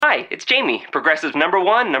Hi, it's Jamie, Progressive #1,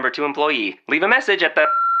 #2 employee. Leave a message at the...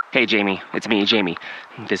 Hey, Jamie, it's me, Jamie.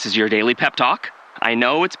 This is your daily pep talk. I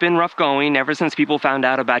know it's been rough going ever since people found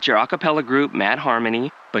out about your a cappella group, Mad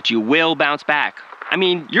Harmony, but you will bounce back. I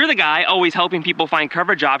mean, you're the guy always helping people find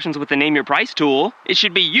coverage options with the Name Your Price tool. It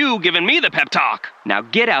should be you giving me the pep talk. Now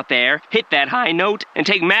get out there, hit that high note, and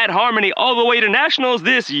take Mad Harmony all the way to nationals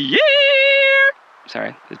this year!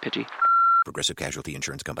 Sorry, it's pitchy. Progressive Casualty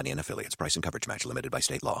Insurance Company and Affiliates. Price and coverage match limited by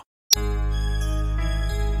state law.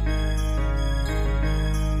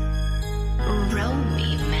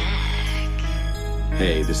 Romy Mac.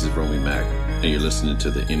 Hey, this is Romy Mac, and you're listening to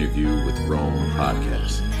the Interview with Rome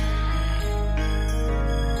podcast.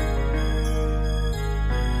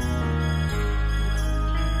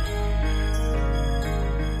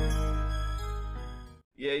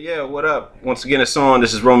 Yeah, what up? Once again, it's on.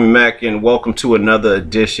 This is Romy Mac, and welcome to another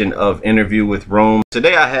edition of Interview with Rome.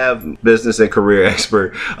 Today I have business and career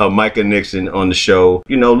expert Micah Nixon on the show.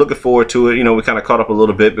 Looking forward to it. We kind of caught up a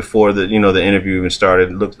little bit before the interview even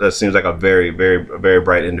started. That seems like a very, very, very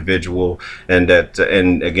bright individual, and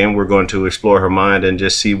again, we're going to explore her mind and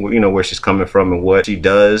just see where she's coming from and what she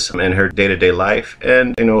does in her day-to-day life,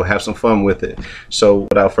 and have some fun with it. So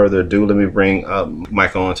without further ado, let me bring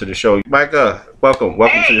Micah onto the show. Micah, welcome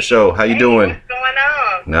to the show. How you doing? What's going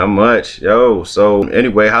on? Not much. So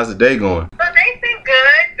anyway, how's the day going? The day's been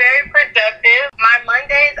good, very productive. My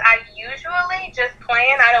Mondays, I usually just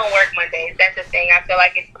plan. I don't work Mondays. That's the thing. I feel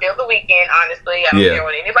like it's still the weekend, honestly. I don't care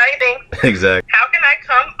what anybody thinks. Exactly. How can I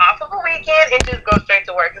come off of a weekend and just go straight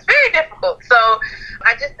to work? It's very difficult. So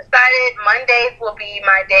I just decided Mondays will be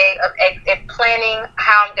my day of planning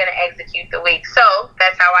how I'm going to execute the week. So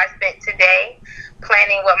that's how I spent today,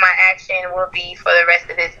 planning what my action will be for the rest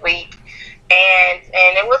of this week. And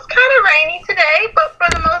it was kind of rainy today, but for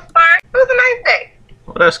the most part, it was a nice day.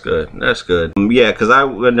 Well, that's good. Yeah, because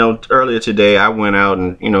earlier today I went out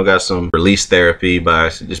and got some release therapy by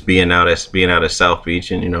just being out at South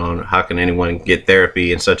Beach, and how can anyone get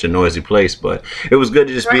therapy in such a noisy place? But it was good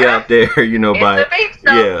to just be out there, it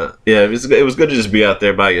was good to just be out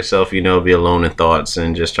there by yourself, be alone in thoughts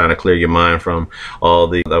and just trying to clear your mind from all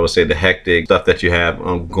the, I would say, the hectic stuff that you have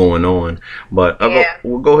going on. But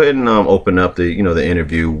we'll go ahead and open up the the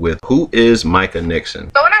interview with who is Micah Nixon.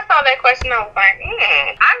 So when I saw that question, I was like,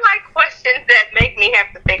 I like questions that make me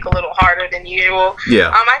have to think a little harder than usual. Yeah.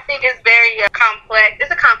 I think it's very complex. It's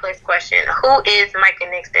a complex question. Who is Micah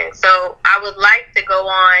Nixon? So I would like to go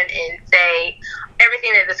on and say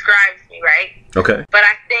everything that describes me, right? Okay. But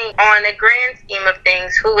I think on the grand scheme of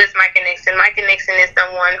things, who is Micah Nixon? Micah Nixon is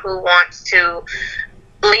someone who wants to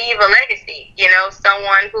leave a legacy,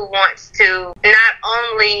 someone who wants to not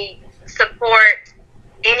only support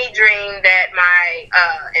any dream that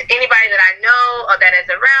anybody that I know or that is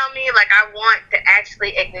around me, like I want to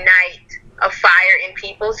actually ignite a fire in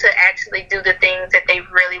people to actually do the things that they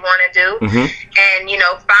really want to do, and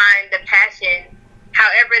find the passion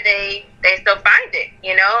however they still find it,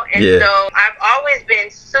 and so I've always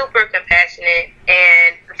been super compassionate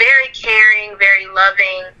and very caring, very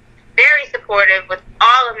loving, very supportive with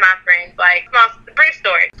all of my friends. Like, brief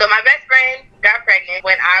story. So my best friend got pregnant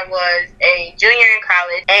when I was a junior in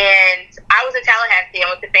college, and I was in Tallahassee. I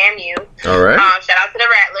went to FAMU. All right. Shout out to the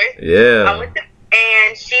Rattlers. Yeah.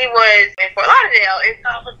 And she was in Fort Lauderdale, and so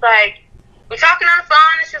I was like, we're talking on the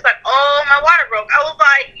phone, and she was like, oh, my water broke. I was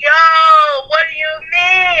like, yo, what do you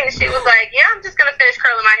mean? She was like, yeah, I'm just going to finish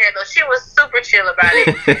curling my hair, though. She was super chill about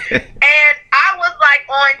it. And I was like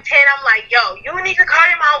on 10. I'm like, yo, you need to call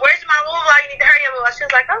your mom. Where's my mom? You need to hurry up. She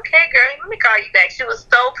was like, okay, girl, let me call you back. She was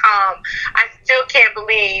so calm. I still can't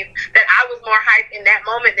believe that I was more hyped in that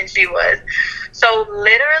moment than she was. So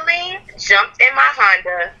literally jumped in my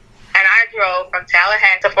Honda, and I drove from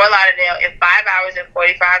Tallahassee to Fort Lauderdale in 5 hours and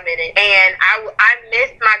 45 minutes. And I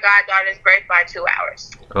missed my goddaughter's birth by 2 hours.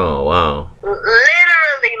 Oh, wow.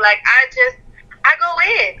 Literally,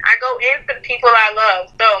 I go in for the people I love.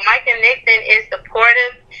 So Micah Nixon is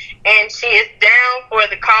supportive, and she is down for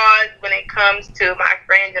the cause when it comes to my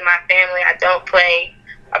friends and my family. I don't play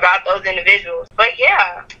about those individuals. But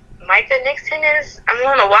yeah, Micah Nixon is, I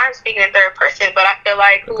don't know why I'm speaking in third person, but I feel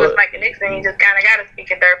like who is Micah Nixon? You just kind of got to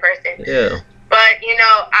speak in third person. Yeah. But,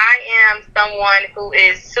 I am someone who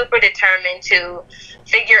is super determined to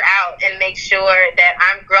figure out and make sure that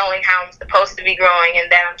I'm growing how I'm supposed to be growing, and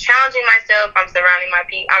that I'm challenging myself. I'm surrounding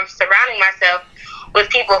myself with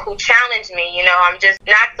people who challenge me. I'm just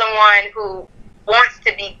not someone who wants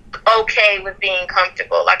to be okay with being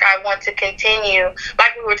comfortable. Like, I want to continue,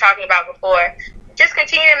 like we were talking about before, just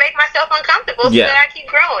continue to make myself uncomfortable so that I keep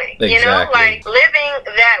growing. Exactly. You know, like living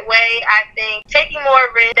that way, I think taking more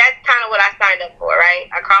risk, that's kind of what I signed up for, right?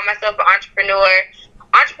 I call myself an entrepreneur.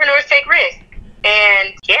 Entrepreneurs take risks.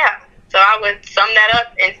 And yeah, so I would sum that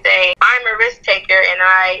up and say I'm a risk taker, and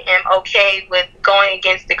I am okay with going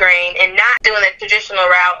against the grain and not doing the traditional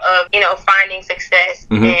route of, you know, finding success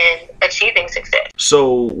and achieving success.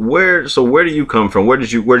 So where do you come from? Where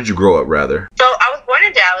did you grow up, rather? So I was born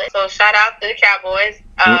in Dallas. So shout out to the Cowboys.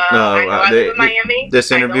 I live in Miami.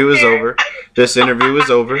 This interview is over. This interview is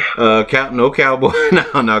over. No Cowboy.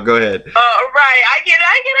 No, go ahead. Right. I get it.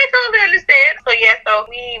 I totally understand. So yeah, so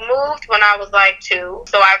we moved when I was like 2.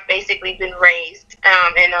 So I've basically been raised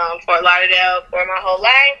in Fort Lauderdale for my whole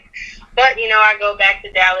life. But you know, I go back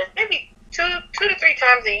to Dallas maybe two to three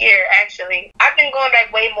times a year. Actually, I've been going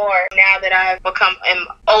back way more now that I've become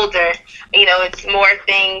older. You know, it's more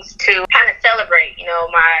things to kind of celebrate. You know,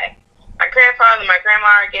 my grandfather and my grandma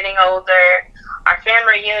are getting older. Our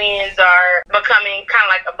family reunions are becoming kind of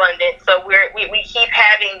like abundant. So we keep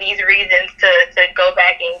having these reasons to go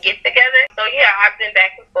back and get together. So yeah, I've been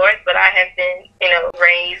back and forth, but I have been, you know,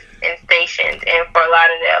 raised and stationed in Fort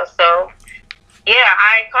Lauderdale. So yeah,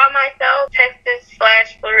 I call myself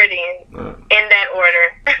Texas/Floridian in that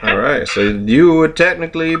order. All right. So you would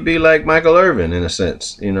technically be like Michael Irvin in a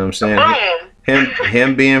sense. You know what I'm saying? Boom.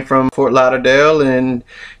 Him being from Fort Lauderdale and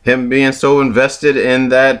him being so invested in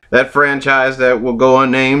that franchise that will go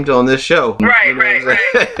unnamed on this show. Right, you know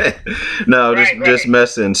right. No, just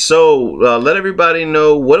messing. So let everybody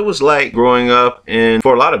know what it was like growing up in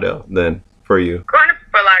Fort Lauderdale then for you. Growing up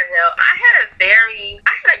in Fort Lauderdale, I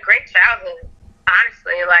had a great childhood.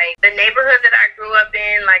 Honestly, like the neighborhood that I grew up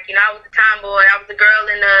in, like, you know, I was a tomboy. I was a girl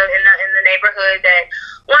in the neighborhood that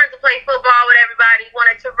wanted to play football with everybody,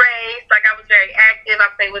 wanted to race. Like, I was very active.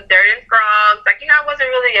 I played with dirt and frogs. Like, you know, I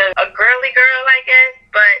wasn't really a girly girl, I guess,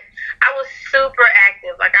 but I was super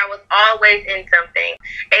active. Like, I was always in something.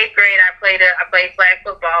 8th grade, I played flag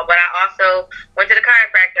football, but I also went to the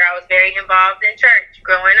chiropractor. I was very involved in church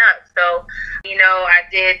growing up. So, you know, I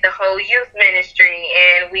did the whole youth ministry,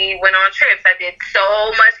 and we went on trips. I did so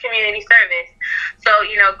much community service. So,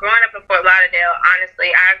 you know, growing up in Fort Lauderdale, honestly,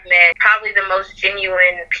 I've met probably the most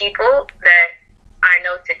genuine people that I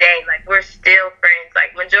know today. Like, we're still friends.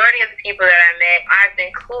 Like, majority of the people that I met, I've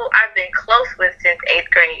been close with since 8th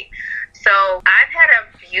grade. So I've had a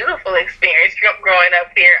beautiful experience growing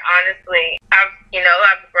up here, honestly. I've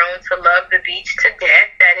grown to love the beach to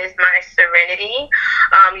death. That is my serenity.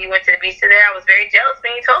 You went to the beach today. I was very jealous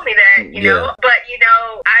when you told me that, you know. But, you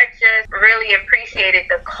know, I just really appreciated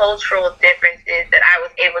the cultural differences that I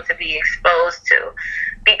was able to be exposed to.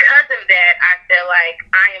 Because of that, I feel like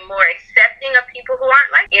I am more accepting of people who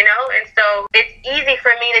aren't like, you know, and so it's easy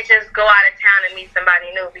for me to just go out of town and meet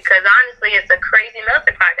somebody new, because honestly, it's a crazy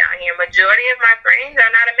melting pot down here. Majority of my friends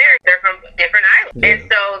are not American. They're from different islands. And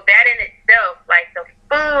so that in itself, like the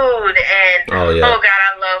food and, oh God,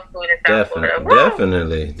 I love food in South Florida.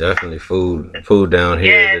 Definitely food down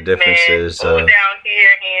here, yes, the differences. Man, food down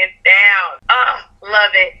here, hands down. Oh,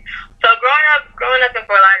 love it. So growing up in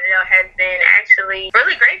Fort Lauderdale has been actually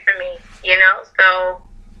really great for me, you know. So,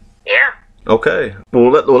 yeah. Okay. Well,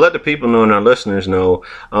 let the people know and our listeners know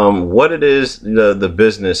what it is, the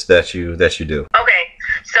business that you do. Okay.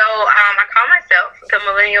 So I call myself the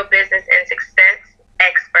Millennial Business and Success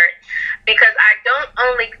Expert because I don't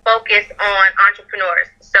only focus on entrepreneurs.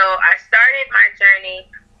 So I started my journey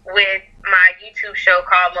with my YouTube show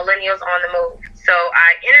called Millennials on the Move. So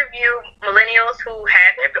I interview millennials who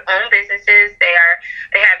have their own businesses. They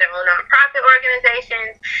have their own nonprofit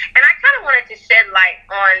organizations, and I kind of wanted to shed light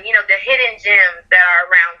on, you know, the hidden gems that are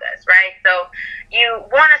around us, right? So you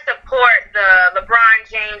want to support the LeBron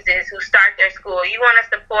Jameses who start their school. You want to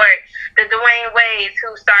support the Dwayne Wades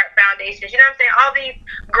who start foundations. You know what I'm saying? All these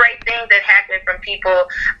great things that happen from people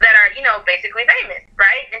that are, you know, basically famous,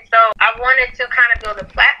 right? And so I wanted to kind of build a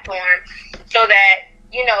platform so that,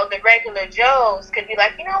 you know, the regular Joes could be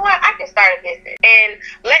like, you know what, I can start a business. And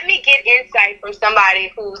let me get insight from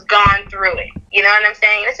somebody who's gone through it. You know what I'm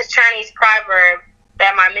saying? It's a Chinese proverb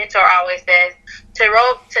that my mentor always says, to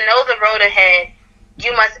know the road ahead,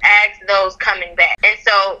 you must ask those coming back. And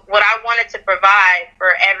so what I wanted to provide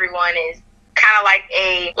for everyone is kind of like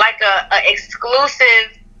a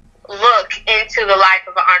exclusive look into the life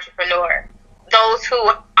of an entrepreneur. Those who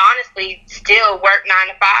honestly still work 9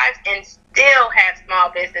 to 5s and still have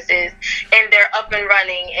small businesses and they're up and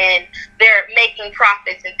running and they're making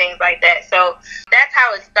profits and things like that. So that's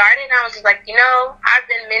how it started. And I was just like, I've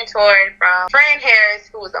been mentored from Fran Harris,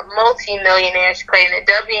 who was a multi-millionaire. She played in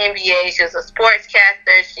the WNBA. She was a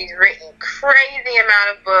sportscaster. She's written crazy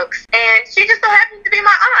amount of books. And she just so happens to be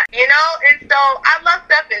my aunt, And so I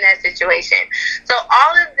lucked up in that situation. So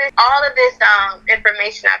all of this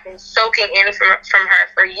information I've been soaking in from her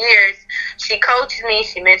for years. She coached me.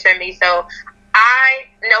 She mentored me. So I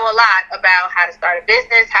know a lot about how to start a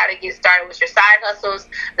business, how to get started with your side hustles,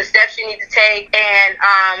 the steps you need to take, and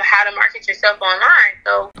how to market yourself online.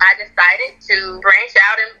 So I decided to branch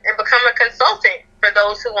out and become a consultant for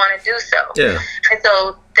those who want to do so. Yeah. And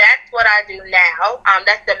so that's what I do now.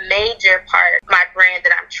 That's the major part of my brand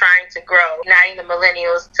that I'm trying to grow, uniting the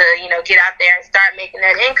millennials to, get out there and start making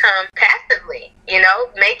that income passively,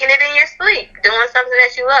 making it in your sleep, doing something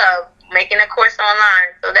that you love, making a course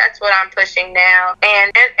online. So that's what I'm pushing now.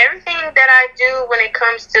 And everything that I do when it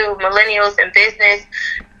comes to millennials and business,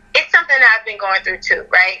 it's something that I've been going through too,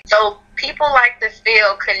 right? So people like to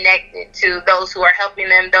feel connected to those who are helping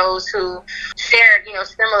them, those who share,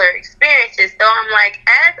 similar experiences. So I'm like,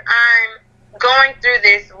 as I'm going through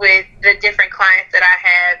this with the different clients that I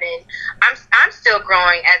have, and I'm still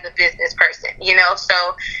growing as a business person,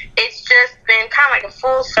 so it's just been kind of like a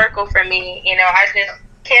full circle for me. I just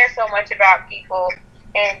care so much about people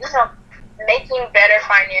and making better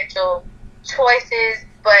financial choices.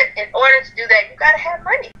 But in order to do that, you gotta have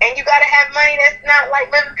money, and you gotta have money that's not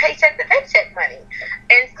like living paycheck to paycheck money.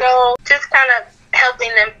 And so just kind of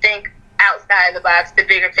helping them think outside the box, the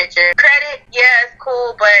bigger picture. Credit, yeah, it's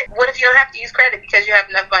cool, but what if you don't have to use credit because you have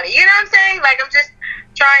enough money? You know what I'm saying? Like, I'm just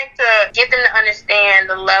trying to get them to understand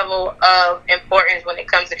the level of importance when it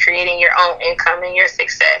comes to creating your own income and your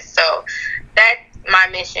success. So that's my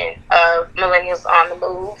mission of Millennials on the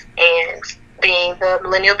Move and being the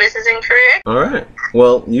millennial business and career. All right.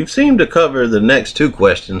 Well, you seem to cover the next two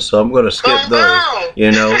questions, so I'm going to skip those.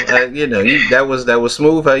 That was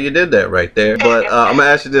smooth how you did that right there. But I'm going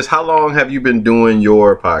to ask you this: how long have you been doing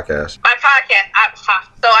your podcast? My podcast,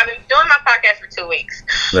 I've been doing my podcast for 2 weeks.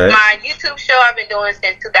 Right. My YouTube show I've been doing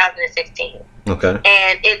since 2016. Okay.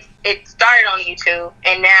 And it started on YouTube,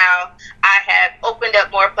 and now I have opened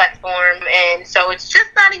up more platforms, and so it's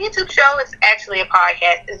just not a YouTube show, it's actually a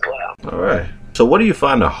podcast as well. All right. So what do you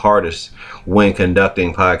find the hardest when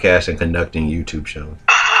conducting podcasts and conducting YouTube shows?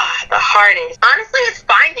 The hardest? Honestly, it's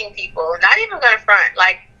finding people. Not even going to front.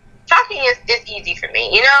 Like, talking is easy for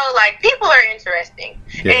me. People are interesting.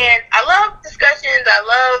 Yeah. And I love discussions. I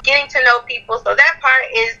love getting to know people. So that part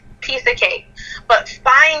is piece of cake. But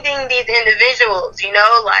finding these individuals,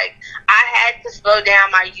 I had to slow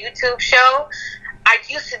down my YouTube show. I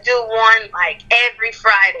used to do one every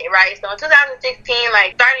Friday, right? So in 2016,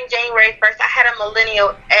 starting January 1st, I had a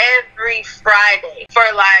millennial every Friday for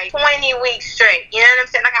 20 weeks straight. You know what I'm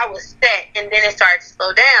saying? I was set, and then it started to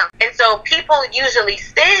slow down. And so people usually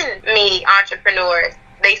send me entrepreneurs.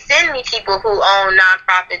 They send me people who own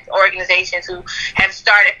nonprofits, organizations, who have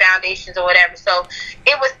started foundations or whatever. So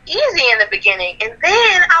it was easy in the beginning. And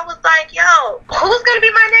then I was like, yo, who's going to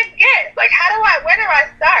be my next guest? Where do I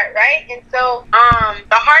start, right? And so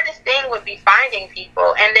the hardest thing would be finding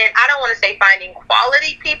people. And then I don't want to say finding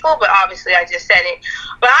quality people, but obviously I just said it.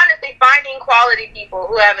 But honestly, finding quality people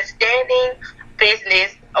who have a standing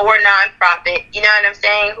business or nonprofit, you know what I'm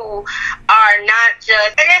saying, who are not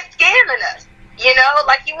just, and they're scamming us.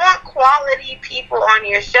 You want quality people on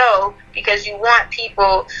your show because you want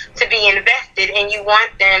people to be invested and you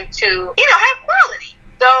want them to, have quality.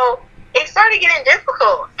 So it started getting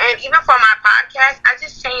difficult. And even for my podcast, I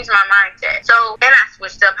just changed my mindset. So then I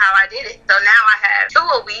switched up how I did it. So now I have 2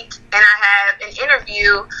 a week, and I have an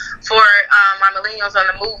interview for my Millennials on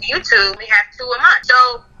the Move YouTube. We have 2 a month.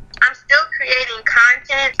 So I'm still creating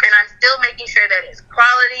content, and I'm still making sure that it's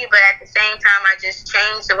quality, but at the same time, I just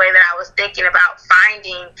changed the way that I was thinking about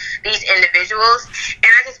finding these individuals, and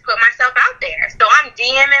I just put myself out there. So I'm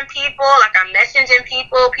DMing people, I'm messaging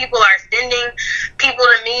people. People are sending people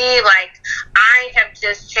to me. I have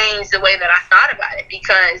just changed the way that I thought about it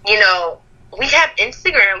because, we have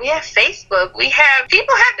Instagram, we have Facebook,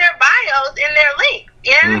 people have their bios in their link.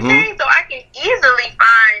 You know what I'm saying? So I can easily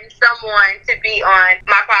find someone to be on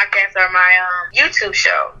my podcast or my YouTube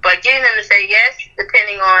show. But getting them to say yes,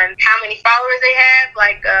 depending on how many followers they have,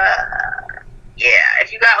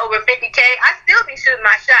 if you got over 50K, I still be shooting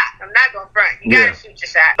my shot. I'm not going to front. You got to shoot your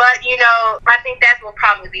shot. But, I think that will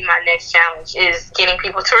probably be my next challenge is getting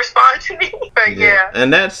people to respond to me. But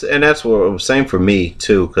and that's what same for me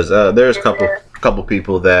too, because there's a couple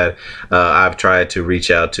people that I've tried to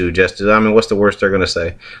reach out to just to, I mean, what's the worst they're gonna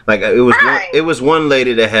say? Like it was one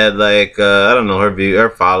lady that had like I don't know, her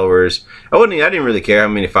followers. I didn't really care how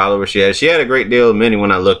many followers she had. She had a great deal of many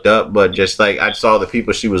when I looked up, but just like I saw the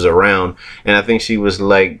people she was around, and I think she was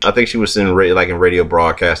in radio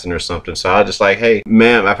broadcasting or something. So I was just like, hey,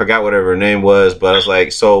 ma'am, I forgot whatever her name was, but I was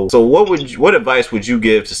like, so what advice would you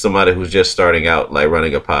give to somebody who's just starting out, like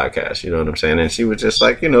running a podcast? You know what I'm saying? And she was just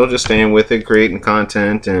like, just staying with it, creating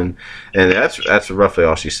content, and that's roughly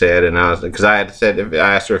all she said. And I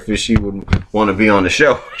asked her if she would want to be on the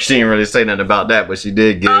show. She didn't really say nothing about that, but she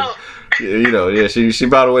did give. She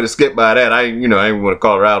found a way to skip by that. I didn't want to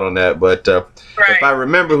call her out on that, but if I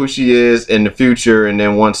remember who she is in the future, and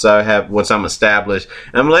then once I'm established,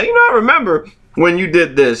 and I'm like, I remember when you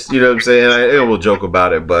did this, you know what I'm saying? We'll joke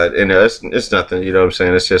about it, but it's nothing, you know what I'm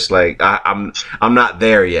saying? It's just like I'm not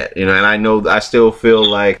there yet, and I know I still feel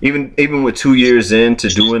like even with 2 years into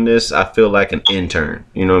doing this, I feel like an intern.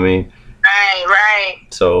 You know what I mean? Right.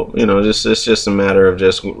 So, it's just a matter of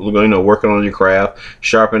just, working on your craft,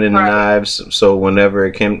 sharpening the knives. So whenever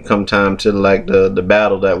it come time to like the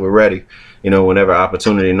battle, that we're ready, whenever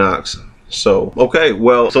opportunity knocks. So, okay,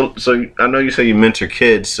 well, so I know you say you mentor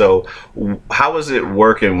kids. So how is it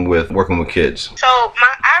working with kids? So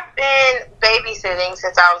I've been babysitting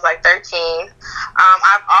since I was like 13.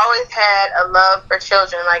 I've always had a love for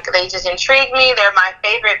children. Like, they just intrigue me. They're my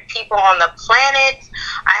favorite people on the planet.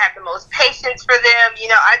 I have the most patience for them.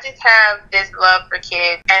 I just have this love for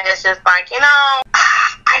kids. And it's just like,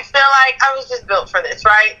 I feel like I was just built for this,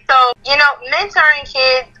 right? So, mentoring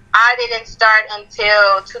kids, I didn't start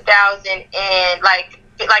until 2000 and like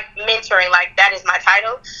mentoring, like that is my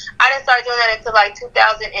title. I didn't start doing that until like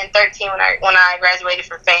 2013 when I graduated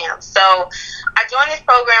from FAM. So I joined this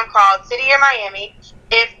program called City Year Miami.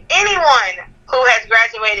 If anyone who has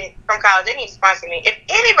graduated from college, they need to sponsor me. If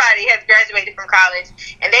anybody has graduated from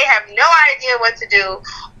college and they have no idea what to do,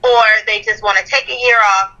 or they just want to take a year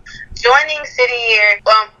off, joining City Year,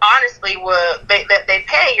 honestly, they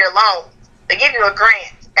pay your loans. They give you a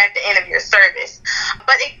grant at the end of your service,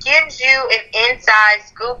 but it gives you an inside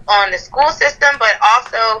scoop on the school system, but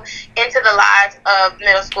also into the lives of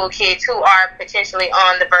middle school kids who are potentially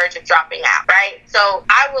on the verge of dropping out, right? So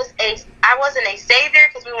I wasn't a savior,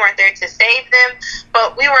 because we weren't there to save them,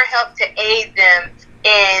 but we were helped to aid them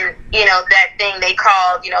in that thing they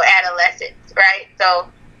called adolescence, right? So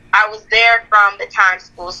I was there from the time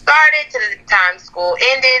school started to the time school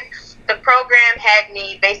ended. The program had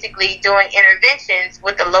me basically doing interventions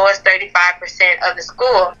with the lowest 35% of the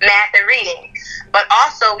school, math and reading. But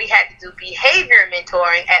also we had to do behavior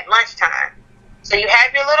mentoring at lunchtime. So you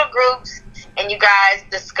have your little groups and you guys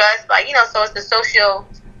discuss, so it's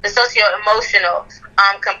the socio-emotional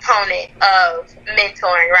component of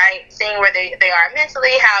mentoring, right? Seeing where they are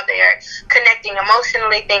mentally, how they're connecting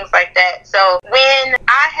emotionally, things like that. So when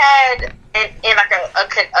I had an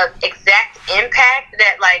exact impact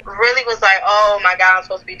that like really was like, oh my God, I'm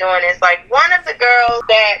supposed to be doing this. Like, one of the girls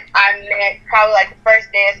that I met probably like the first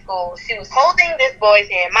day of school, she was holding this boy's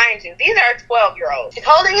hand. Mind you, these are 12-year-olds. She's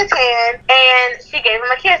holding his hand and she gave him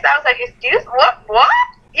a kiss. I was like, excuse what?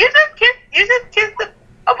 You just kissed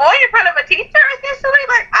a boy in front of a teacher, essentially?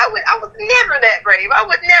 Like, I was never that brave. I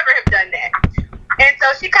would never have done that. And so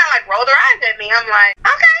she kind of like rolled her eyes at me. I'm like,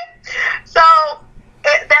 okay. So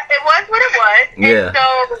it was what it was. Yeah. And so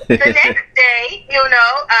the next day,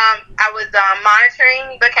 I was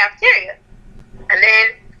monitoring the cafeteria. And then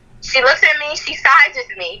she looks at me, she sizes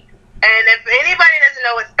me. And if anybody doesn't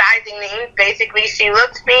know what sizing means, basically she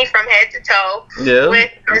looked me from head to toe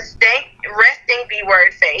with a resting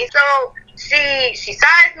B-word face. So she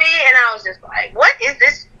sized me, and I was just like, what is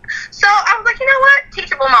this? So I was like, you know what?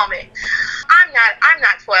 Teachable moment. I'm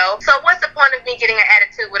not 12. So what's the point of me getting an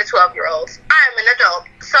attitude with a 12-year-old? I'm an adult.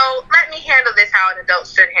 So let me handle this how an adult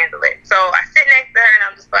should handle it. So I sit next to her, and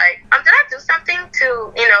I'm just like, did I do something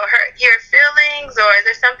to, hurt your feelings, or is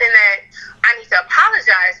there something that I need to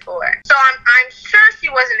apologize for? So I'm sure she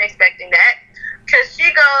wasn't expecting that, because she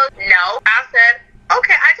goes, no. I said,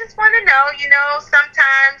 okay, I just want to know,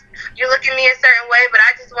 sometimes you look at me a certain way, but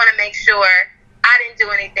I just want to make sure I didn't do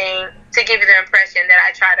anything to give you the impression that I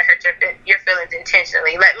tried to hurt your feelings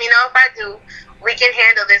intentionally. Let me know if I do. We can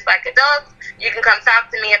handle this like adults. You can come talk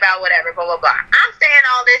to me about whatever, blah, blah, blah. I'm saying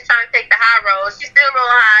all this, trying to take the high road. She still rolling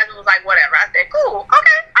her eyes and was like, whatever. I said, cool,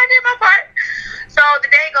 okay, I did my part. So the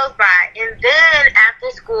day goes by, and then after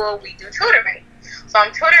school, we do tutoring. So I'm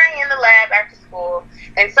tutoring in the lab after school,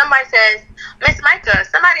 and somebody says, Miss Micah,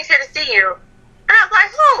 somebody's here to see you. And I was like,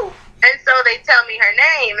 who? And so they tell me her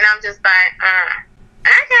name, and I'm just like,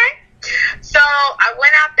 okay. So I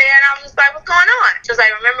went out there and I was just like, what's going on? She was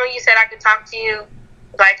like, remember you said I could talk to you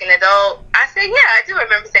like an adult? I said, yeah, I do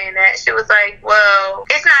remember saying that. She was like, well,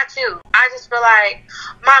 it's not you. I just feel like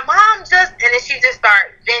my mom just, and then she just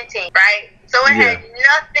started venting, right? So it had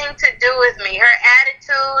nothing to do with me. Her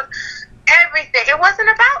attitude, everything. It wasn't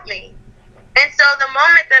about me. And so the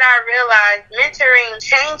moment that I realized mentoring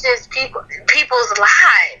changes people's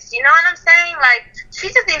lives, you know what I'm saying? Like,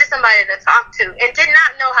 she just needed somebody to talk to and did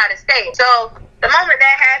not know how to say it. So the moment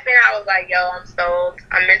that happened, I was like, yo, I'm sold.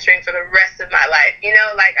 I'm mentoring for the rest of my life. You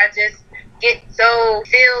know, like, I just get so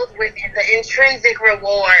filled with the intrinsic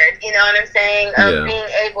reward, you know what I'm saying, of being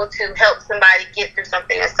able to help somebody get through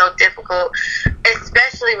something that's so difficult,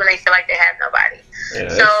 especially when they feel like they have nobody.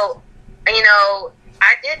 So, you know,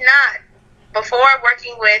 I did not, before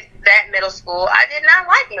working with that middle school, I did not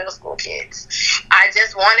like middle school kids. I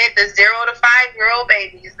just wanted the 0 to 5-year-old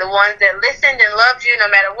babies, the ones that listened and loved you no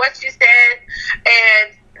matter what you said,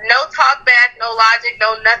 and no talk back, no logic,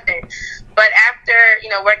 no nothing. But after, you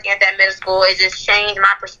know, working at that middle school, it just changed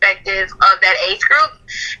my perspective of that age group.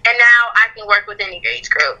 And now I can work with any age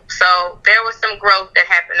group. So there was some growth that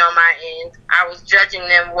happened on my end. I was judging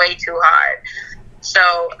them way too hard.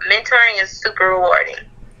 So mentoring is super rewarding.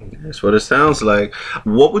 That's what it sounds like.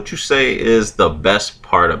 What would you say is the best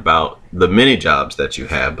part about the many jobs that you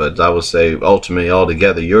have? But I would say ultimately,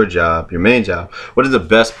 altogether, your job, your main job. What is the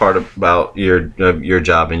best part about your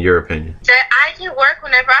job, in your opinion? That I can work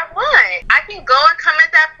whenever I want. I can go and come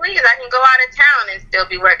as I please. I can go out of town and still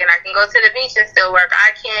be working. I can go to the beach and still work.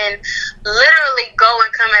 I can literally go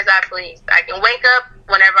and come as I please. I can wake up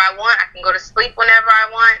whenever I want. I can go to sleep whenever I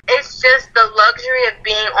want. It's just the luxury of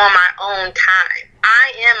being on my own time.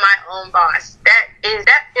 I am my own boss.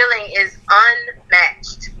 That feeling is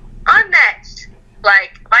unmatched. Unmatched.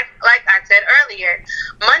 Like I said earlier,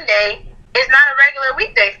 Monday is not a regular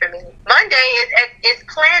weekday for me. Monday is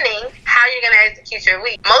planning how you're gonna execute your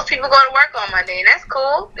week. Most people go to work on Monday, and that's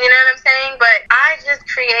cool. You know what I'm saying? But I just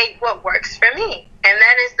create what works for me. And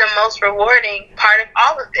that is the most rewarding part of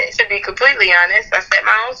all of this. To be completely honest, I set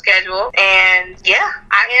my own schedule, and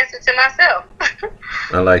I answer to myself.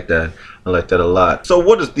 I like that. I like that a lot. So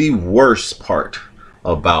what is the worst part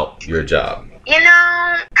about your job? You know,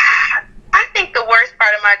 I think the worst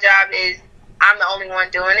part of my job is I'm the only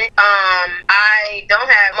one doing it. I don't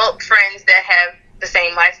have most friends that have the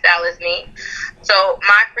same lifestyle as me. So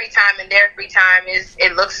my free time and their free time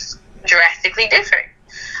it looks drastically different.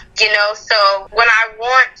 You know, so when I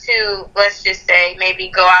want to, let's just say, maybe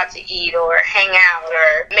go out to eat or hang out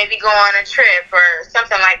or maybe go on a trip or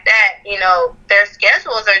something like that, you know, their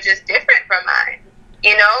schedules are just different from mine,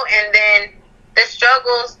 you know, and then the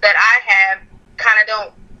struggles that I have kind of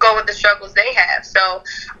don't go with the struggles they have. So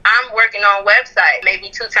I'm working on website maybe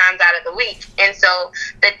 2 times out of the week. And so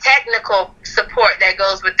the technical support that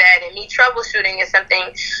goes with that and me troubleshooting if something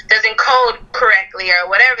doesn't code correctly or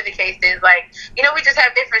whatever the case is, like, you know, we just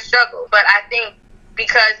have different struggles. But I think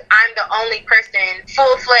because I'm the only person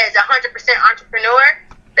full-fledged 100% entrepreneur,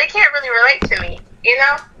 they can't really relate to me, you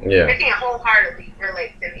know? Yeah. They can't wholeheartedly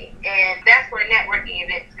relate to me. And that's where networking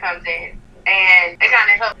events comes in. And it kind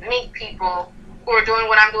of helps meet people who are doing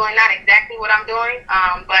what I'm doing, not exactly what I'm doing,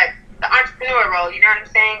 but the entrepreneur role, you know what I'm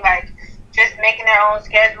saying? Like, just making their own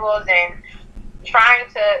schedules and trying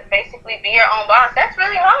to basically be your own boss. That's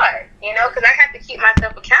really hard, you know, because I have to keep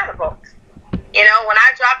myself accountable. You know, when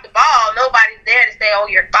I drop the ball, nobody's there to say, oh,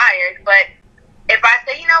 you're fired. But if I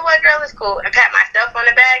say, you know what, girl, it's cool, and pat myself on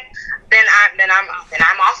the back, then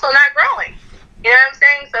I'm also not growing. You know what I'm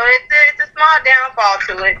saying? So it's a small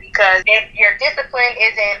downfall to it, because if your discipline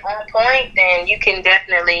isn't on point, then you can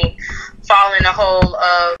definitely fall in the hole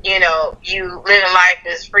of, you know, you living life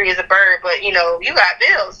as free as a bird, but, you know, you got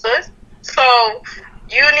bills, sis. So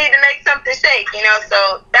you need to make something shake, you know?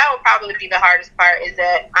 So that would probably be the hardest part, is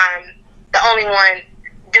that I'm the only one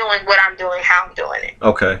doing what I'm doing, how I'm doing it.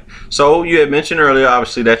 Okay. So you had mentioned earlier,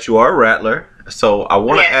 obviously, that you are a rattler. So I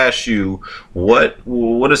want to ask you, what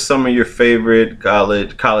are some of your favorite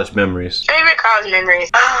college memories? Favorite college memories?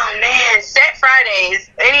 Oh, man, Set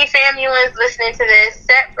Fridays. Any FAMUans listening to this,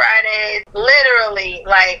 Set Fridays, literally,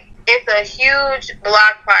 like, it's a huge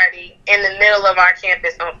block party in the middle of our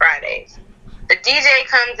campus on Fridays. The DJ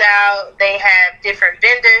comes out, they have different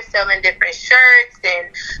vendors selling different shirts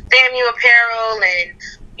and FAMU apparel, and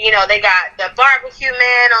you know, they got the barbecue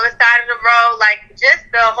man on the side of the road, like, just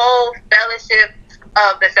the whole fellowship,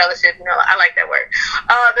 you know, I like that word.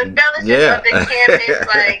 The fellowship of the campus,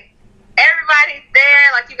 like, everybody's there,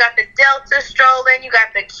 like, you got the Delta strolling, you got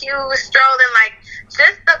the Q strolling, like,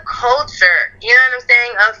 just the culture, you know what I'm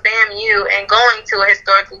saying, of FAMU and going to a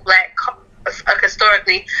historically black a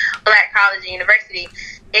historically black college and university,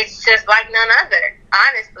 it's just like none other.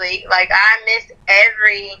 Honestly, like I miss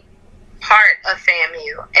every part of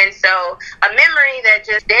FAMU. And so a memory that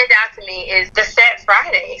just stands out to me is the Set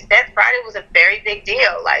Friday. Set Friday was a very big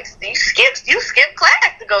deal. Like you skip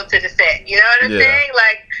class to go to the set. You know what I'm saying?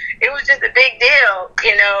 Like it was just a big deal,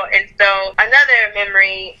 you know. And so another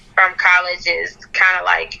memory from college is kind of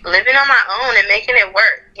like living on my own and making it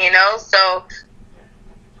work, you know. So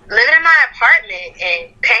living in my apartment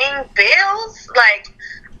and paying bills, like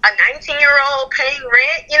a 19-year-old paying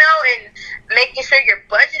rent, you know, and making sure you're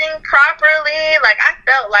budgeting properly. Like, I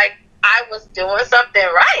felt like I was doing something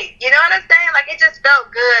right. You know what I'm saying? Like, it just felt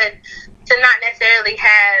good to not necessarily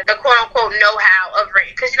have the quote-unquote know-how of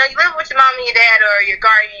rent. Because, you know, you live with your mom and your dad or your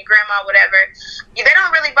guardian, your grandma, whatever. They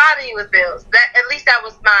don't really bother you with bills. At least that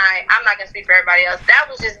was I'm not going to speak for everybody else. That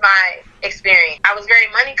was just my experience. I was very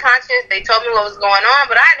money conscious. They told me what was going on,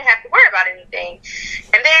 but I didn't have to worry about anything.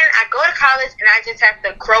 And then I go to college and I just have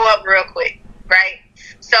to grow up real quick, right?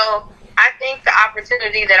 So I think the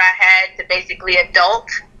opportunity that I had to basically adult,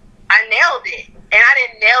 I nailed it. And I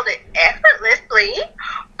didn't nail it effortlessly,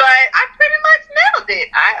 but I pretty much nailed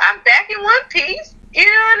it. I'm back in one piece. You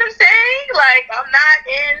know what I'm saying? Like, I'm not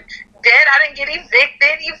in debt. I didn't get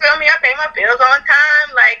evicted. You feel me? I pay my bills on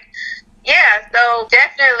time. Like, yeah, so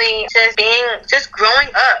definitely just growing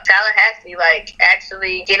up, Tallahassee, like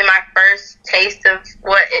actually getting my first taste of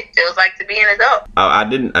what it feels like to be an adult. I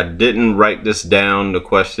didn't write this down, the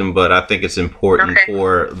question, but I think it's important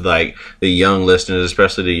for like the young listeners,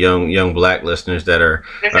 especially the young black listeners that are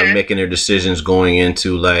making their decisions going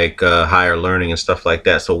into like higher learning and stuff like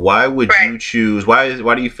that. So why would you choose? Why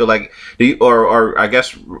do you feel like or I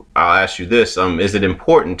guess I'll ask you this: is it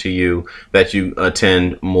important to you that you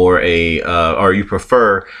attend more or you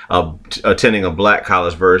prefer attending a black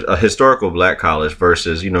college versus a historical black college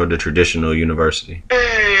versus, you know, the traditional university?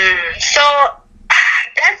 So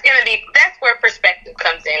that's where perspective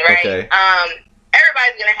comes in, right? Okay.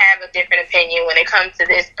 Everybody's gonna have a different opinion when it comes to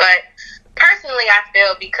this, but personally, I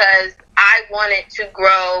feel because I wanted to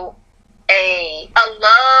grow a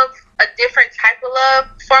different type of love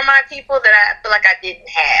for my people that I feel like I didn't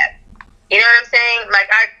have. You know what I'm saying? Like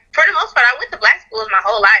for the most part, I went to black schools my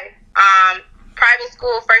whole life. Private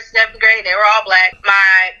school, 1st to 7th grade, they were all black.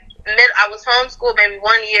 I was homeschooled maybe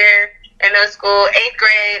 1 year in middle school. 8th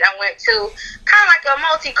grade, I went to kind of like a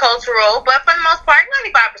multicultural, but for the most part,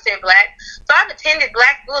 95% black. So I've attended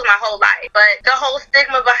black schools my whole life. But the whole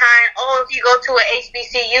stigma behind, if you go to a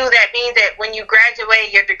HBCU, that means that when you graduate,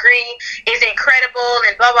 your degree is incredible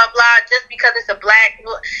and blah, blah, blah, just because it's a black.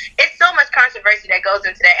 It's so much controversy that goes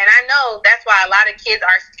into that. And I know that's why a lot of kids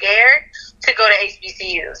are scared to go to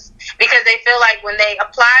HBCUs, because they feel like when they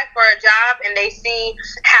apply for a job and they see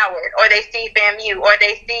Howard or they see FAMU or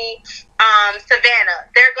they see Savannah,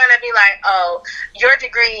 they're going to be like, oh, your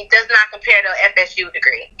degree does not compare to an FSU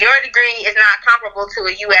degree. Your degree is not comparable to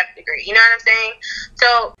a UF degree. You know what I'm saying?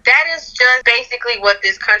 So that is just basically what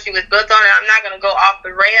this country was built on, and I'm not going to go off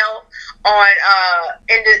the rail on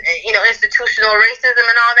institutional racism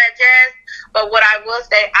and all that jazz. But what I will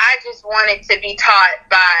say, I just wanted to be taught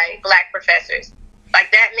by black professors.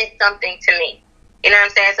 Like, that meant something to me. You know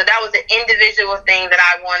what I'm saying? So that was an individual thing that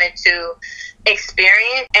I wanted to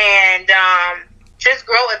experience and just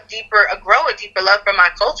grow a deeper love for my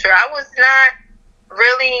culture. I was not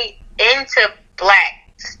really into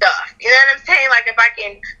black stuff. You know what I'm saying? Like, if I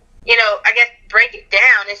can, I guess break it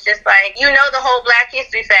down, it's just like, the whole black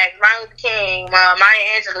history facts, Martin Luther King, Maya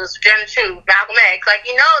Angelou, Sojourner Truth, Malcolm X, like,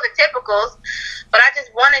 the typicals. But I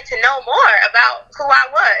just wanted to know more about who I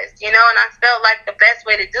was, and I felt like the best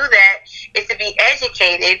way to do that is to be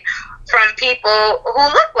educated from people who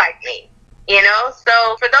look like me,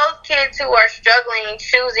 So for those kids who are struggling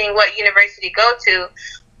choosing what university to go to,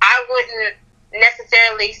 I wouldn't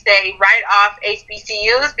necessarily say write off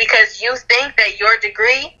HBCUs, because you think that your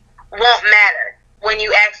degree won't matter when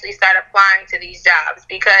you actually start applying to these jobs,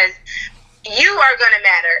 because you are going to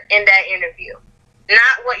matter in that interview,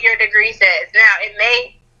 not what your degree says. Now, it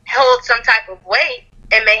may hold some type of weight.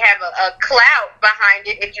 It may have a clout behind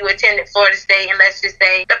it if you attended Florida State, and let's just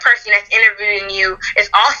say the person that's interviewing you is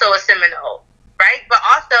also a Seminole, right? But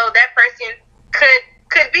also that person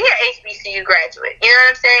could be an HBCU graduate. You know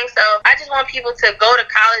what I'm saying? So I just want people to go to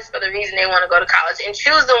college for the reason they want to go to college, and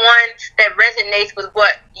choose the one that resonates with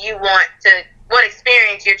what you want what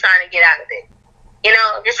experience you're trying to get out of it. If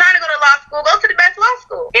you're trying to go to law school, go to the best law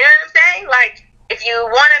school. You know what I'm saying? Like, if you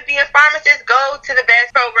want to be a pharmacist, go to the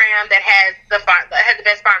best program that has the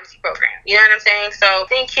best pharmacy program. You know what I'm saying? So I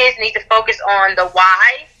think kids need to focus on the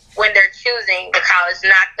why when they're choosing the college,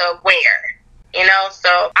 not the where. you know?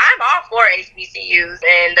 So I'm all for HBCUs,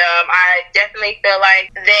 and I definitely feel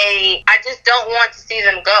like I just don't want to see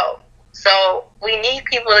them go. So we need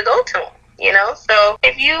people to go to them, you know? So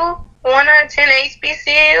if you want to attend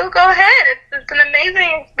HBCU, go ahead. It's an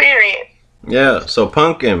amazing experience. Yeah, so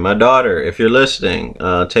Pumpkin, my daughter, if you're listening,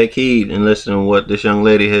 take heed and listen to what this young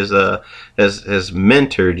lady has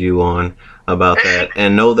mentored you on about that,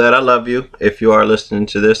 and know that I love you. If you are listening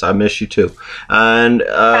to this, I miss you too. And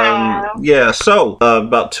yeah, so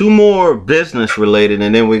about two more business related,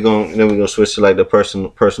 and then we're gonna switch to like the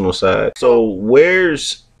personal side. So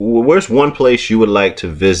where's one place you would like to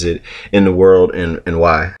visit in the world, and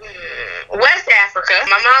why? West Africa.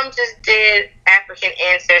 My mom just did African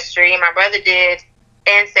ancestry. My brother did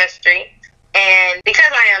ancestry. And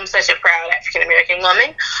because I am such a proud African American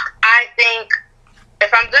woman, I think if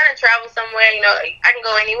I'm going to travel somewhere, you know, I can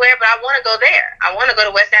go anywhere, but I want to go there. I want to go to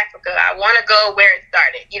West Africa. I want to go where it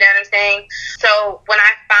started. You know what I'm saying? So when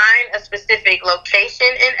I find a specific location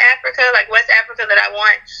in Africa, like West Africa, that I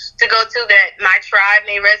want to go to, that my tribe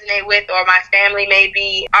may resonate with, or my family may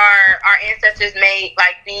be, our ancestors may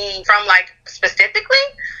like be from like specifically,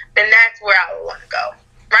 then that's where I would want to go.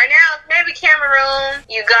 Right now, maybe Cameroon,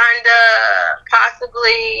 Uganda,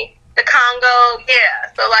 possibly the Congo,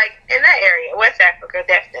 yeah. So like in that area, West Africa,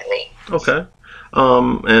 definitely. Okay.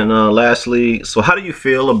 And lastly, so how do you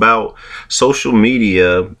feel about social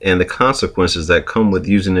media and the consequences that come with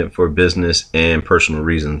using it for business and personal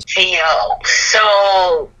reasons?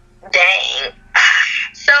 So dang.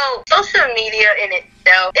 So social media in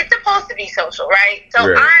itself, it's supposed to be social, right? So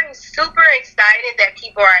Right. I'm super excited that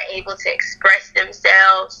people are able to express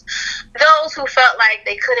themselves. Those who felt like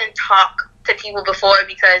they couldn't talk to people before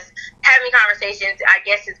because having conversations, I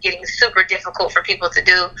guess, is getting super difficult for people to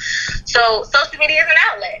do. So social media is an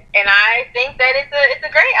outlet, and I think that it's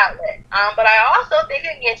a great outlet. But I also think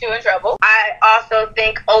it can get you in trouble. I also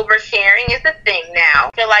think oversharing is a thing now.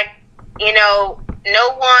 I feel like, you know,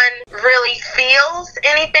 no one really feels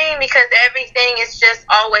anything because everything is just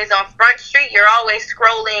always on Front Street. You're always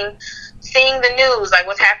scrolling, seeing the news, like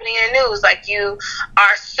what's happening in the news. Like you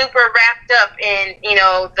are super wrapped up in, you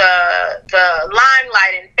know, the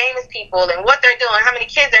limelight and famous people and what they're doing, how many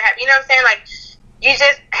kids they're having. You know what I'm saying? Like you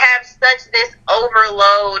just have such this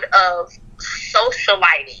overload of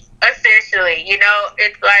socialiting. Essentially, you know,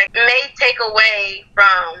 it's like may take away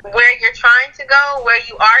from where you're trying to go, where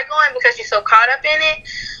you are going, because you're so caught up in it.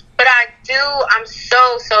 But I'm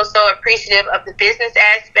so appreciative of the business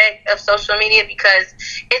aspect of social media, because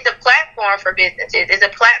it's a platform for businesses. It's a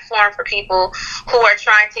platform for people who are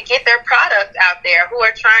trying to get their product out there, who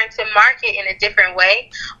are trying to market in a different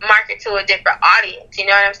way, market to a different audience. You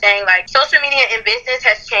know what I'm saying? Like social media in business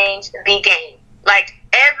has changed the game. Like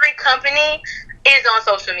every company is on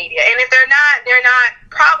social media, and if they're not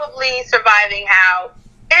probably surviving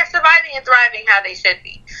and thriving how they should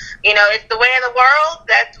be. You know, it's the way of the world.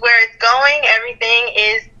 That's where it's going. Everything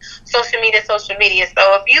is social media.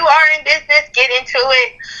 So if you are in business, get into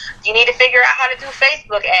it. You need to figure out how to do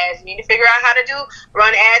Facebook ads. You need to figure out how to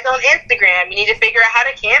run ads on Instagram. You need to figure out how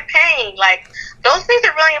to campaign. Like those things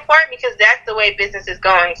are really important because that's the way business is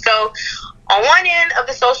going. So on one end of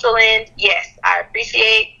the social end, yes, I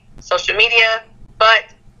appreciate social media, but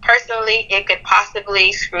personally, it could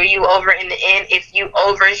possibly screw you over in the end if you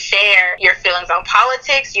overshare your feelings on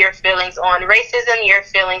politics, your feelings on racism, your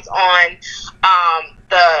feelings on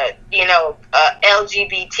the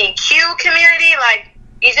LGBTQ community. Like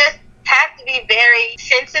you just have to be very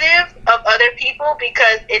sensitive of other people,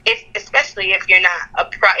 because especially if you're not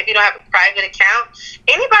if you don't have a private account,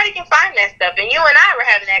 anybody can find that stuff. And you and I were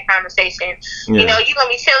having that conversation. Yeah. You know, you're gonna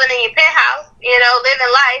be chilling in your penthouse, you know,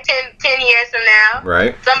 living life 10 years from now.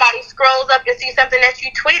 Right. Somebody scrolls up and see something that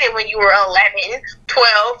you tweeted when you were 11,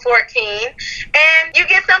 12, 14, and you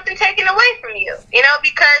get something taken away from you, you know,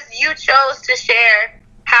 because you chose to share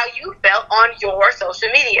how you felt on your social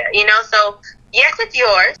media, you know. So yes, it's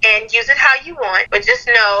yours, and use it how you want, but just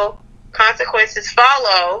know consequences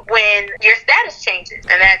follow when your status changes.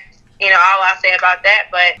 And that's, you know, all I'll say about that.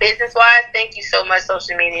 But business-wise, thank you so much,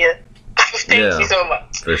 social media. Thank you so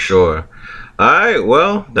much. For sure. All right,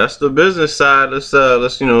 well, that's the business side. Let's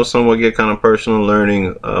you know, somewhat get kind of personal,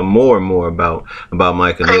 learning more and more about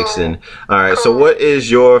Micah Nixon. All right, so what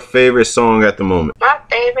is your favorite song at the moment? My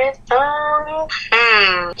favorite song?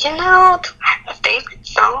 You know, do I have a favorite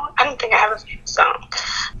song? I don't think I have a favorite song.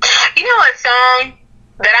 You know what song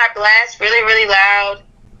that I blast really, really loud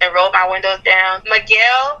and roll my windows down?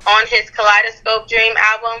 Miguel on his Kaleidoscope Dream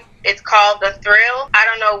album. It's called The Thrill. I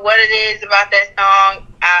don't know what it is about that song.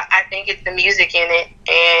 I think it's the music in it,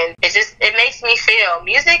 and it makes me feel.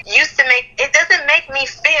 Music doesn't make me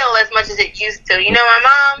feel as much as it used to. You know, my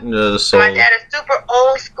mom, my dad is super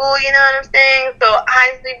old school. You know what I'm saying? So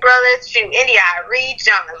Isley Brothers, India.Arie,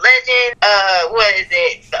 John Legend, what is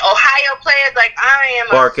it? The Ohio Players. Like, I am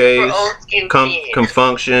a super old school kid.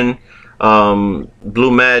 Confunction,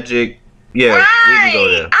 Blue Magic. Yeah, right. We can go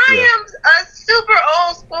there. I am a super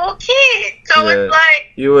old school kid. So it's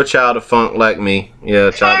like, you a child of funk like me. Yeah,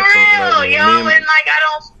 a child of funk like me. Yo, and like I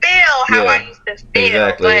don't feel how I used to feel.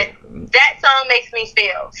 Exactly. But that song makes me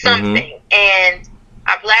feel something. And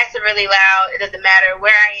I blast it really loud. It doesn't matter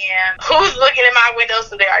where I am, who's looking in my window,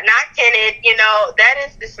 so they are not tinted. You know,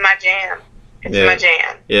 this is my jam. It's my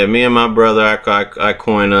jam. Yeah, me and my brother, I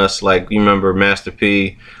coined us, like, you remember Master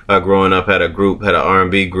P, growing up, had an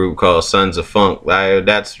R&B group called Sons of Funk.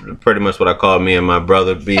 That's pretty much what I call me and my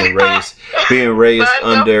brother, being raised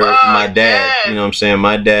under my dad. You know what I'm saying?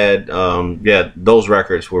 My dad, those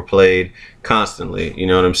records were played constantly. You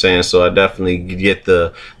know what I'm saying? So I definitely get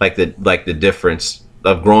the difference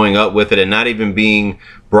of growing up with it and not even being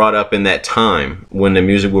brought up in that time when the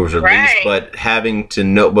music was released, but having to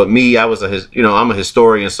know. But me, I'm a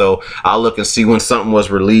historian, so I'll look and see when something was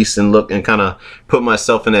released and look and kind of put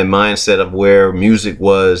myself in that mindset of where music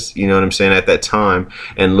was, you know what I'm saying, at that time,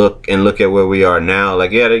 and look at where we are now. Like,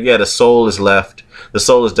 the soul is left. The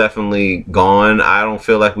soul is definitely gone. I don't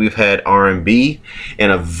feel like we've had R&B in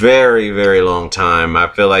a very, very long time. I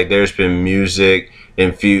feel like there's been music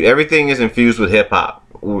infused. Everything is infused with hip hop,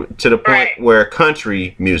 to the point where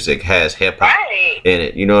country music has hip hop in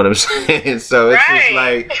it. You know what I'm saying? So it's just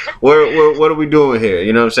like, what are we doing here?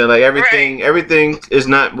 You know what I'm saying? Like, everything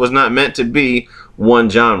was not meant to be one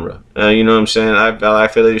genre. You know what I'm saying? I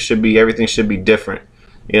feel like everything should be different.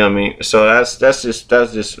 You know what I mean? So that's just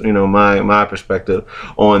you know, my perspective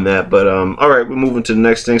on that. But all right, we're moving to the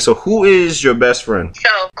next thing. So who is your best friend?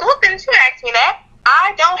 So cool things you asked me that.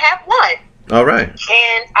 I don't have one. All right.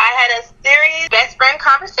 And I had a series of best friend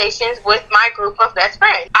conversations with my group of best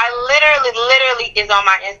friends. I literally is on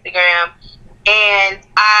my Instagram, and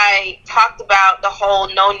I talked about the whole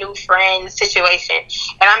no new friends situation.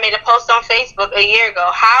 And I made a post on Facebook a year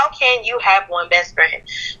ago. How can you have one best friend?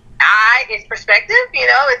 It's perspective, you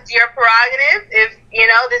know, it's your prerogative. If, you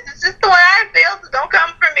know, this is just the way I feel, so don't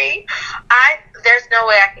come for me. There's no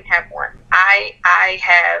way I can have one. I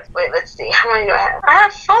have, let's see, how many do I have? I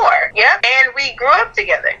have 4. Yep. And we grew up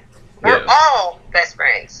together. We're all best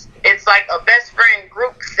friends. It's like a best friend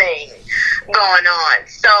group thing going on.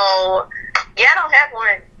 So, yeah, I don't have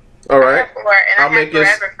one. All right. I'm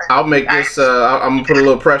gonna put a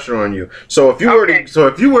little pressure on you. So if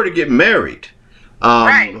you were to get married,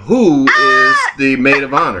 who is the maid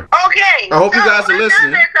of honor? Okay. I hope you guys are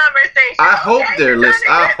listening. I hope they're listening.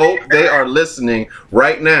 I hope they are listening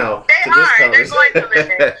right now. They are. They're going to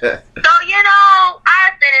listen. So, you know,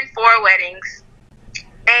 I've been in 4 weddings,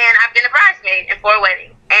 and I've been a bridesmaid in 4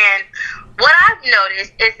 weddings. And what I've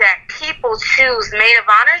noticed is that people choose maid of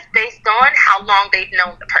honors based on how long they've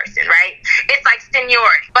known the person, right? It's like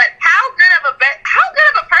seniority. But how good of a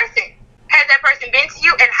person has that person been to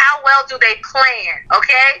you, and how well do they plan,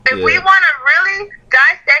 okay? If we want to really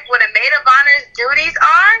dissect what a maid of honor's duties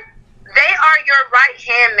are, they are your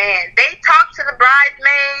right-hand man. They talk to the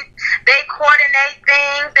bridesmaids, they coordinate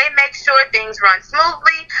things, they make sure things run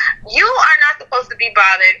smoothly. You are not supposed to be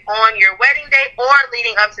bothered on your wedding day or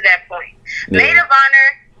leading up to that point. Maid of honor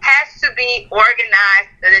has to be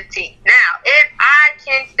organized to the T. Now, if I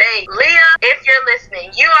can say, Leah, if you're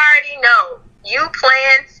listening, you already know you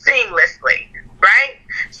plan seamlessly, right?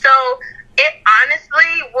 So it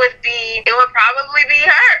honestly would probably be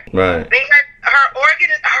her. Right. Because her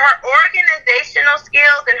organizational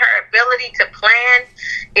skills and her ability to plan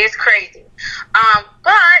is crazy.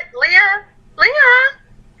 But Leah,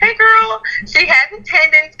 hey girl, she has a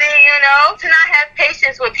tendency, you know, to not have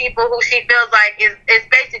patience with people who she feels like is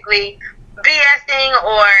basically BSing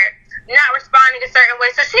or not responding a certain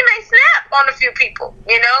way. So she may snap on a few people,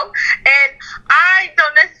 you know? And I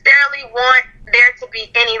don't necessarily want there to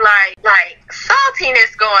be any like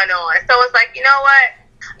saltiness going on. So it's like, you know what?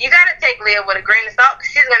 You got to take Leah with a grain of salt,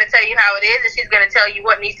 because she's going to tell you how it is, and she's going to tell you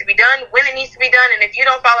what needs to be done, when it needs to be done, and if you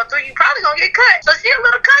don't follow through, you're probably going to get cut. So she's a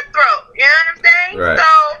little cutthroat, you know what I'm saying? Right. So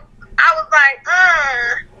I was like,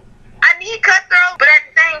 I need cutthroat, but at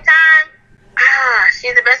the same time,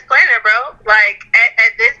 she's the best planner, bro. Like,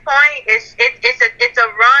 at this point, it's a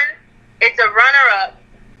runner-up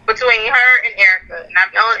between her and Erica, and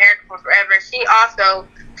I've known Erica for forever. She also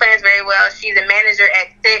plans very well. She's a manager at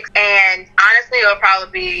 6, and honestly, I'll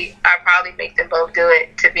probably make them both do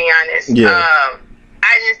it, to be honest. Yeah.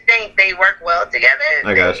 I just think they work well together.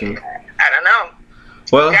 I got you.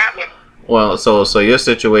 Well, Got me. well, so your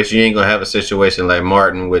situation, you ain't gonna have a situation like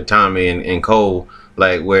Martin with Tommy and Cole,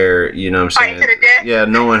 like where, you know what I'm Fight saying? to the death? Yeah,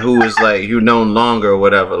 knowing who is like you known longer or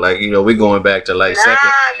whatever. Like, you know, we going back to like Nah, man,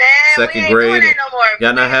 we second ain't grade. doing that no more.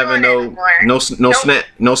 Y'all not We ain't having doing that more. Nope.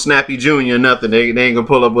 no Snappy Junior, nothing. They ain't gonna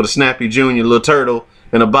pull up with a Snappy Junior little turtle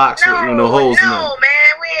in a box with no holes in No, them.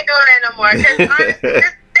 man, we ain't doing that no more. Because honestly,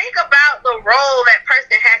 just think about the role that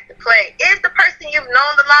person has to play. Is the person you've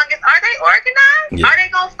known the longest, are they organized? Yeah. Are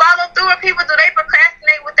they going to follow through with people? Do they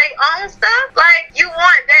procrastinate with their own stuff? Like, you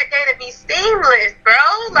want that day to be seamless, bro.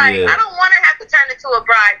 Like, Yeah. I don't want to have to turn into a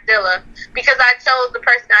bridezilla because I chose the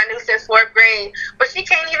person I knew since 4th grade, but she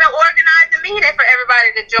can't even organize a meeting for everybody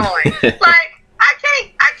to join. Like, I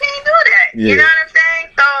can't do that. Yeah. You know what I'm saying?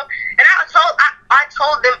 So, and I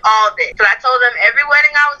told them all this. So I told them every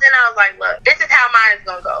wedding I was in, I was like, look, this is how mine is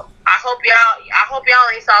gonna go. I hope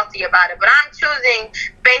y'all ain't salty about it, but I'm choosing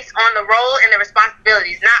based on the role and the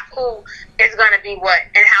responsibilities, not who is gonna be what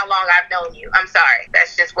and how long I've known you. I'm sorry,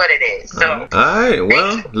 that's just what it is. So, all right,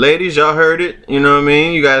 well, ladies, y'all heard it. You know what I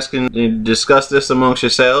mean? You guys can discuss this amongst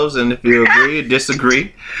yourselves, and if you agree or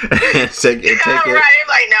disagree, and take it. right?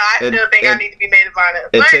 Like, no, I still think I need to be made fun of.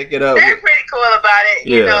 And But take it up. they're pretty cool about it.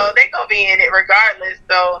 Yeah. You know, they gonna be in it regardless.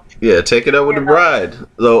 So. Yeah, take it up with the bride.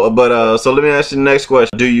 So let me ask you the next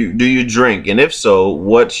question. Do you drink? And if so,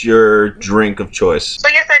 what's your drink of choice? So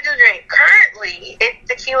yes, I do drink. Currently, it's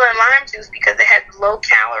tequila and lime juice because it has lower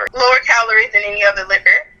calories than any other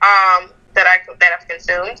liquor that I've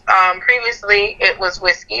consumed. Previously, it was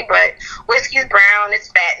whiskey, but whiskey's brown,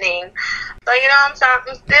 it's fattening. So I'm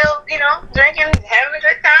still drinking, having a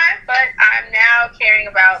good time, but I'm now caring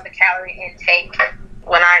about the calorie intake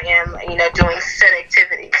when I am doing said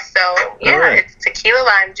activities. So yeah, right. It's tequila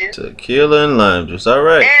lime juice. Tequila and lime juice. All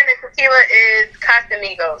right. And the tequila is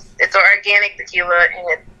Casamigos. It's organic tequila,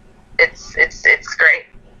 and it's great.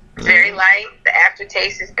 It's very light. The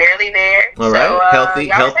aftertaste is barely there. All right. So,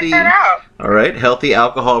 y'all check that out. All right. Healthy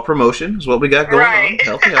alcohol promotion is what we got going on.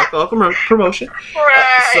 Healthy alcohol promotion.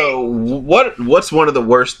 Right. So what's one of the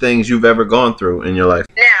worst things you've ever gone through in your life?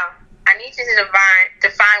 Now, I need you to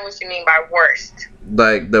define what you mean by worst.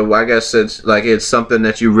 Like I guess it's something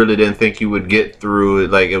that you really didn't think you would get through.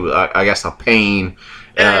 Like it was, I guess, a pain.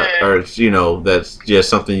 Or that's just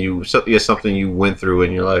something you went through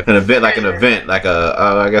in your life. An event, like a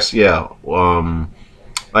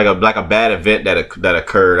bad event that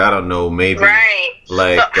occurred. I don't know, maybe. Right.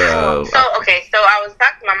 Like. So I was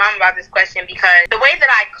talking to my mom about this question because the way that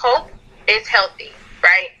I cope is healthy,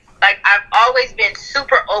 right? Like, I've always been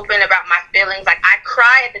super open about my feelings. Like, I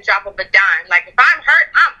cry at the drop of a dime. Like, if I'm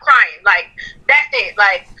hurt, I'm crying. Like, that's it.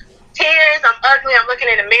 Like, tears, I'm ugly, I'm looking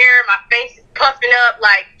in the mirror, my face is puffing up,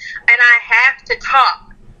 like, and I have to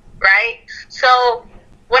talk, right? So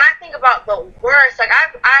when I think about the worst, like,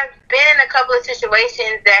 I've been in a couple of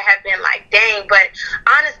situations that have been like, dang, but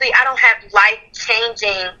honestly, I don't have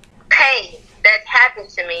life-changing pain that's happened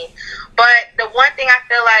to me. But the one thing I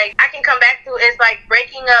feel like I can come back to is like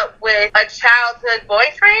breaking up with a childhood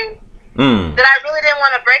boyfriend that I really didn't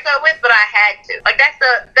want to break up with, but I had to. Like, that's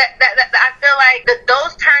I feel like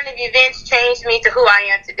those turn of events changed me to who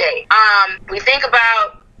I am today. We think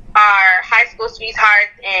about our high school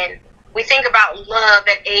sweethearts, and we think about love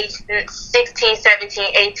at age 16,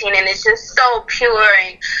 17, 18, and it's just so pure,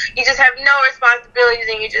 and you just have no responsibilities,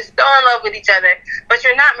 and you're just so in love with each other, but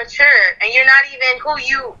you're not mature, and you're not even who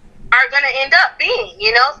you are going to end up being,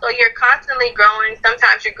 So you're constantly growing.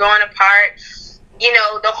 Sometimes you're growing apart.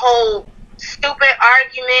 The whole stupid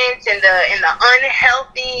arguments and the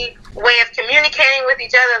unhealthy way of communicating with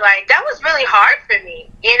each other, like, that was really hard for me,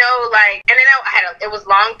 and then it was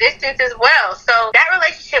long distance as well. So that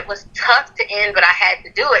relationship was tough to end, but I had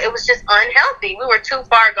to do it. It was just unhealthy. We were too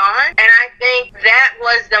far gone. And I think that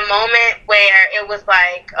was the moment where it was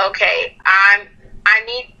like, okay, I'm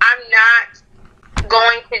not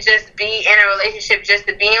going to just be in a relationship just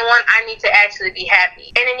to be in one. I need to actually be happy,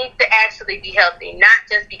 and it needs to actually be healthy, not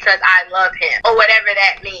just because I love him or whatever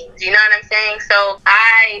that means. You know what I'm saying? So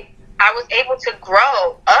I was able to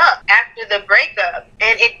grow up after the breakup,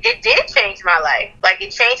 and it did change my life. Like, it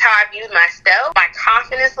changed how I viewed myself, my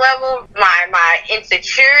confidence level, my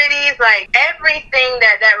insecurities, like, everything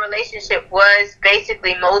that relationship was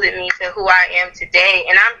basically molded me to who I am today,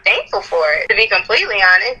 and I'm thankful for it, to be completely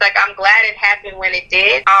honest. Like, I'm glad it happened when it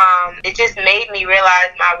did. It just made me realize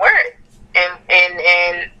my worth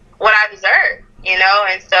and what I deserve,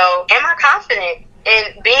 and so, am I confident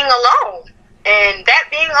in being alone? And that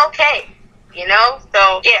being okay,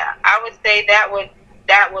 So yeah, I would say that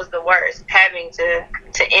was the worst, having to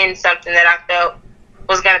end something that I felt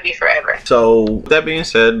was going to be forever. So that being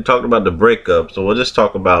said, talking about the breakup, so we'll just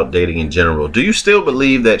talk about dating in general. Do you still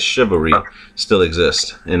believe that chivalry still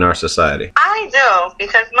exists in our society? I do,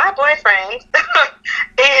 because my boyfriend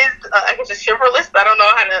is, I guess, a chivalrous. I don't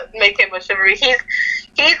know how to make him a chivalry. He's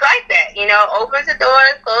like that, you know, opens the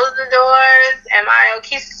doors, closes the doors.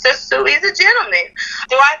 He's a gentleman.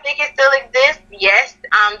 Do I think it still exists? Yes.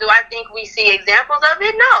 Do I think we see examples of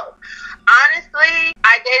it? No. Honestly,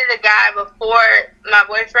 I dated a guy before my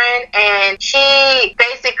boyfriend, and he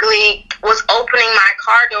basically was opening my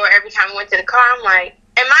car door every time we went to the car. I'm like,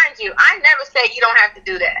 and mind you, I never said you don't have to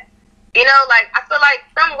do that. You know, like, I feel like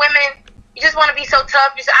some women, you just want to be so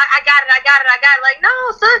tough. You say, I got it. Like, no,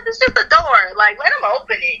 sis, it's just a door. Like, let him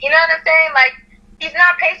open it. You know what I'm saying? Like, he's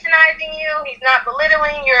not patronizing you. He's not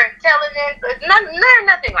belittling your intelligence. It's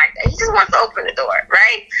nothing like that. He just wants to open the door,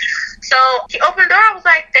 right? So he opened the door. I was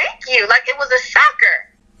like, thank you. Like, it was a shocker,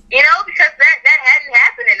 you know, because that hadn't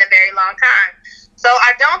happened in a very long time. So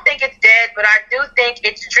I don't think it's dead, but I do think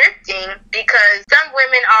it's drifting because some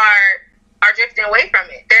women are drifting away from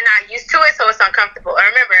it. They're not used to it, so it's uncomfortable. And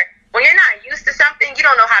remember, when you're not used to something, you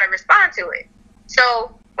don't know how to respond to it.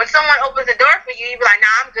 So when someone opens the door for you, you be like,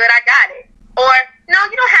 nah, I'm good, I got it. Or, no,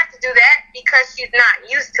 you don't have to do that because she's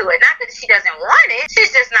not used to it. Not that she doesn't want it,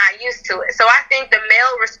 she's just not used to it. So I think the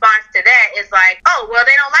male response to that is like, oh, well,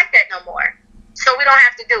 they don't like that no more, so we don't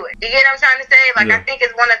have to do it. You get what I'm trying to say? Like, yeah. I think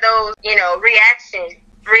it's one of those, you know,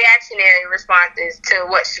 reactionary responses to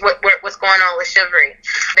what's going on with chivalry.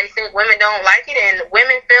 They think women don't like it, and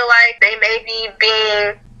women feel like they may be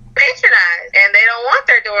being patronized, and they don't want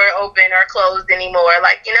their door open or closed anymore.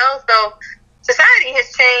 Like, you know, so society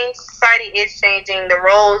has changed. Society is changing. The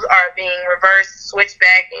roles are being reversed, switched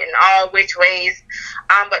back in all which ways.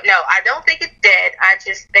 But no, I don't think it's dead. I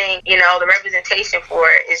just think, you know, the representation for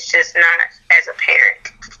it is just not as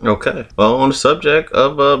apparent. Okay. Well, on the subject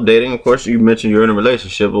of dating, of course, you mentioned you're in a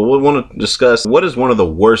relationship, but we want to discuss what is one of the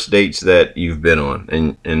worst dates that you've been on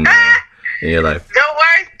in your life. The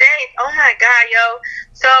worst date? Oh my God, yo.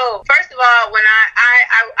 So first of all, when I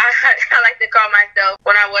like to call myself,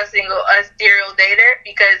 when I was single, a serial dater,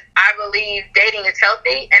 because I believe dating is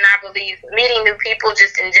healthy, and I believe meeting new people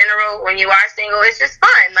just in general when you are single is just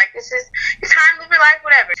fun. Like, it's time to live your life,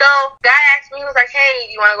 whatever. So guy asked me, he was like, hey,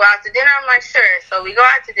 do you want to go out to dinner? I'm like, sure. So we go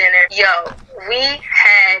out to dinner. Yo, we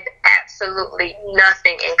had absolutely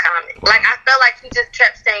nothing in common. Like, I felt like he just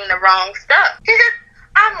kept saying the wrong stuff.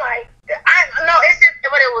 I'm like,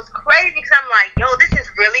 but it was crazy because I'm like, yo, this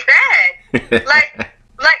is really bad. like,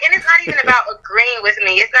 and it's not even about agreeing with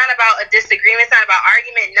me. It's not about a disagreement. It's not about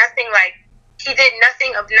argument. Nothing. Like, he did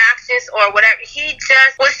nothing obnoxious or whatever. He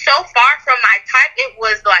just was so far from my type. It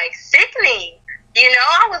was like sickening. You know,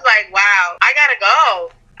 I was like, wow, I gotta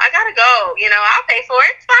go. You know, I'll pay for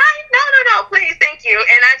it. It's fine. No, please, thank you.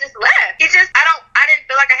 And I just left. I didn't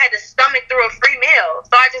feel like I had to stomach through a free meal,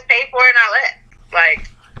 so I just paid for it and I left.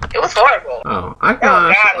 Like, it was horrible. Oh, I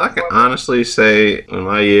can honestly say in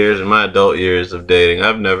my adult years of dating,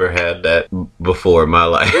 I've never had that before in my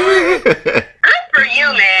life. Good for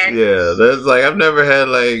you, man. Yeah, that's like, I've never had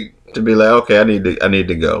like to be like, okay, I need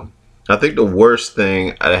to go. I think the worst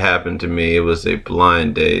thing that happened to me, it was a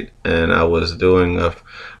blind date, and I was doing a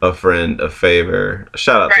friend a favor.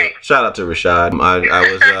 Shout out to Rashad.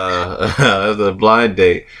 I was a blind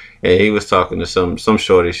date. And he was talking to some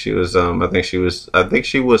shorty. She was I think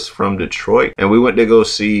she was from Detroit, and we went to go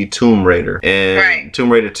see Tomb Raider and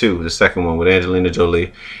Tomb Raider 2, the second one with Angelina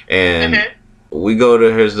Jolie, and we go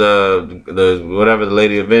to his the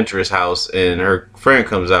Lady Adventurous house, and her friend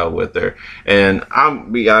comes out with her, and I'll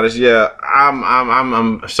be honest,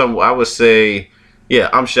 I would say. Yeah,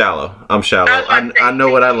 I'm shallow. I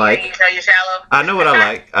know what I like. You're shallow. I know what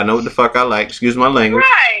I like. I know what the fuck I like. Excuse my language.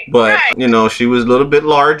 But you know, she was a little bit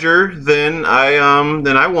larger than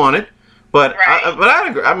I wanted. But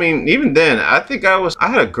I mean, even then, I think I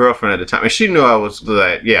had a girlfriend at the time, and she knew I was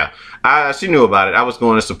like, she knew about it. I was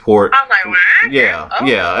going to support. I was like, what? Yeah.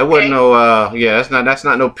 It wasn't no, that's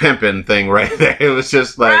not no pimping thing right there. It was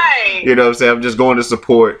just like, you know what I'm saying? I'm just going to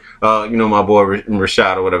support, you know, my boy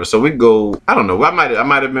Rashad or whatever. So we go, I don't know. I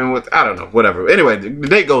might have been with, I don't know, whatever. Anyway, the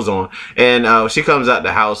date goes on, and she comes out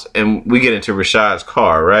the house, and we get into Rashad's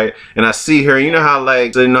car, right? And I see her. You know how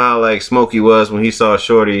like Smokey was when he saw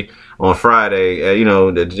Shorty on Friday, you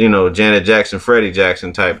know, Janet Jackson, Freddie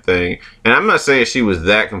Jackson type thing. And I'm not saying she was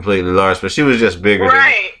that completely large, but she was just bigger.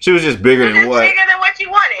 Right. She was just bigger than what? Bigger than what you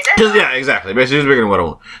wanted. Yeah, exactly. Basically, it's bigger than what I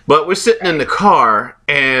want. But we're sitting in the car,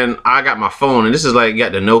 and I got my phone, and this is like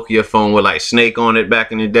got the Nokia phone with like Snake on it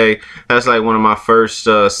back in the day. That's like one of my first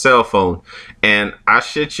cell phone. And I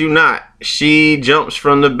shit you not, she jumps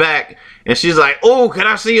from the back, and she's like, "Oh, can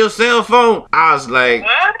I see your cell phone?" I was like,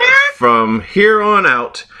 from here on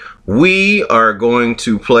out, we are going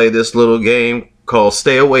to play this little game called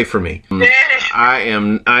Stay Away From Me. I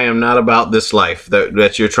am not about this life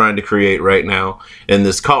that you're trying to create right now in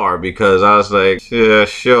this car, because I was like, yeah,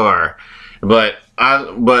 sure, but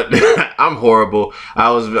I'm horrible.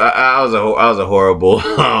 I was a horrible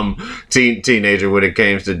teenager when it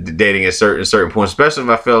came to dating at certain points, especially if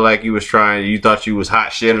I felt like you thought you was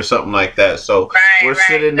hot shit or something like that. So we're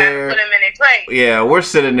sitting there. Put him in his place. Yeah, we're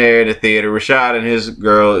sitting there in the theater. Rashad and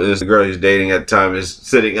the girl he's dating at the time, is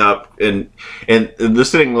sitting up, and they're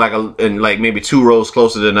sitting like maybe 2 rows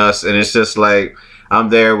closer than us, and it's just like I'm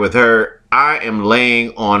there with her. I am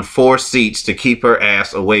laying on 4 seats to keep her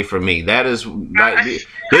ass away from me. That is like,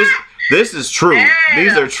 this is true. Yeah.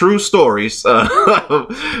 These are true stories.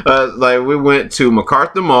 Like we went to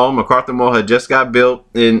MacArthur Mall. MacArthur Mall had just got built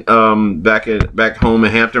in back home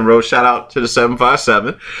in Hampton Road. Shout out to the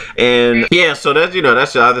 757. And yeah, so that's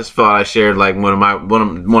I just thought I shared like one of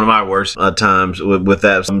my worst times with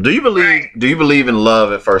that. Do you believe in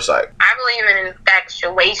love at first sight? I believe in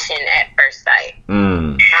infatuation at first sight.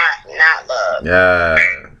 Not love. Yeah.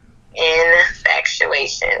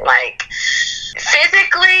 Infatuation. Like,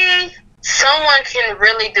 physically, someone can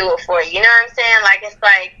really do it for you. You know what I'm saying? Like, it's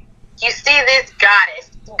like you see this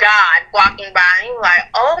God walking by, and you're like,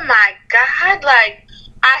 oh my God, like,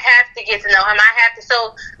 I have to get to know him.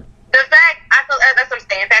 So the fact, I feel that's what I'm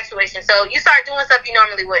saying, infatuation. So you start doing stuff you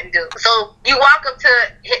normally wouldn't do. So you walk up to,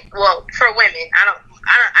 for women, I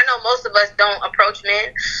know most of us don't approach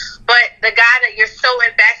men, but the guy that you're so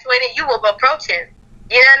infatuated, you will approach him.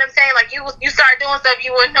 You know what I'm saying? Like, you start doing stuff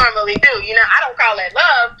you wouldn't normally do. You know, I don't call that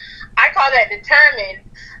love. I call that determined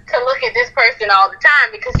to look at this person all the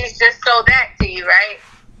time, because he's just so that to you, right?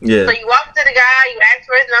 Yeah. So you walk up to the guy, you ask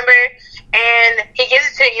for his number, and he gives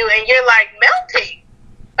it to you, and you're like melting.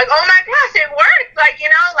 Like, oh my gosh, it works. Like, you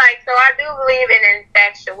know, like, so I do believe in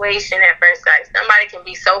infatuation at first sight. Somebody can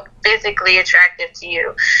be so physically attractive to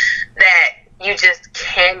you that you just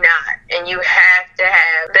cannot, and you have to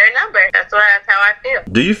have their number. That's how I feel.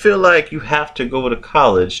 Do you feel like you have to go to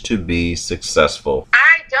college to be successful?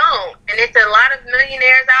 I don't. And it's a lot of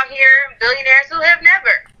millionaires out here, billionaires, who have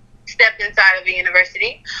never stepped inside of a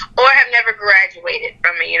university or have never graduated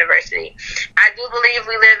from a university. I do believe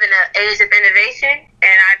we live in an age of innovation,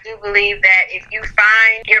 and I do believe that if you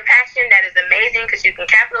find your passion, that is amazing, because you can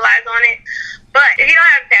capitalize on it. But if you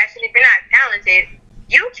don't have passion, if you're not talented,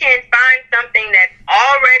 you can find something that's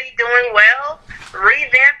already doing well,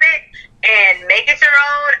 revamp it, and make it your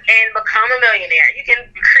own, and become a millionaire. You can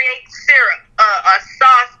create syrup, a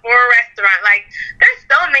sauce for a restaurant. Like, there's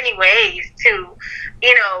so many ways to,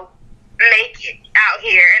 make it out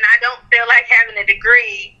here. And I don't feel like having a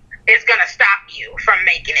degree is going to stop you from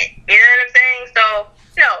making it. You know what I'm saying? So,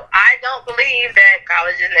 no, I don't believe that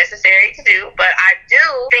college is necessary to do, but I do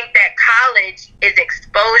think that college is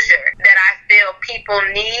exposure that I feel people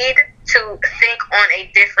need to think on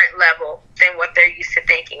a different level than what they're used to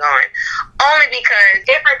thinking on. Only because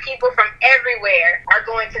different people from everywhere are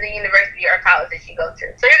going to the university or college that you go to.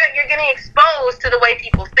 So you're getting exposed to the way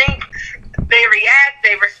people think, they react,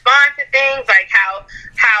 they respond to things, like how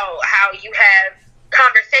you have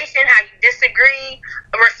conversation, how you disagree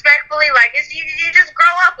respectfully. Like, you just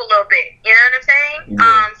grow up a little bit. You know what I'm saying?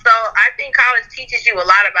 Yeah. So I think college teaches you a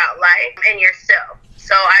lot about life and yourself.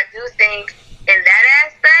 So I do think in that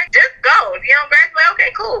aspect, just go. If you don't graduate,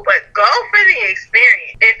 okay, cool, but go for the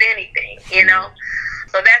experience, if anything.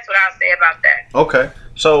 So that's what I'll say about that. Okay.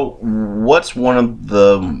 So what's one of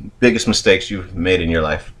the biggest mistakes you've made in your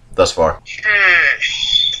life thus far?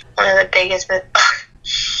 One of the biggest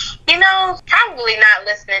probably not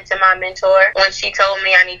listening to my mentor when she told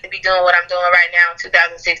me I need to be doing what I'm doing right now in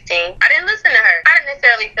 2016. I didn't listen to her. I didn't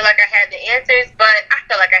necessarily feel like I had the answers, but I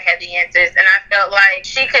felt like I had the answers, and I felt like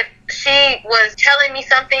she was telling me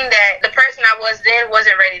something that the person I was then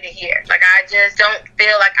wasn't ready to hear. Like, I just don't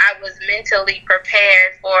feel like I was mentally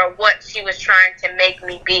prepared for what she was trying to make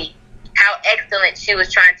me be, how excellent she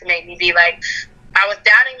was trying to make me be. Like, I was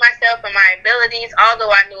doubting myself and my abilities,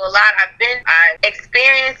 although I knew a lot. I've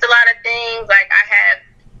experienced a lot of things. Like, I have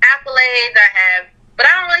accolades, but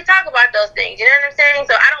I don't really talk about those things. You know what I'm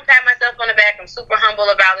saying? So I don't pat myself on the back. I'm super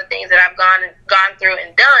humble about the things that I've gone through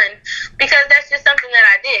and done, because that's just something that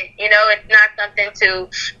I did. It's not something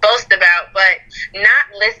to boast about. But not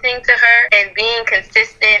listening to her and being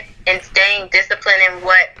consistent and staying disciplined in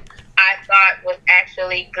what I thought was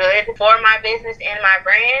actually good for my business and my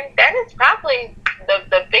brand, that is probably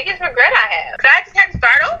the biggest regret I have. Because I just had to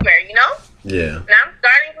start over, you know? Yeah. And I'm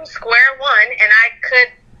starting from square one, and I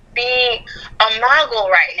could be a mogul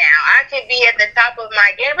right now. I could be at the top of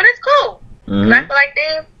my game, but it's cool. Mm-hmm. I feel like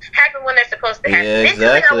things happen when they're supposed to happen. Yeah, Mentally,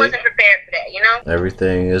 exactly. I wasn't prepared for that, you know?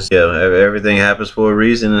 Everything happens for a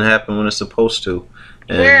reason and happen when it's supposed to.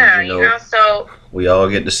 And, yeah, so we all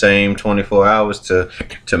get the same 24 hours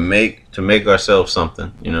to make ourselves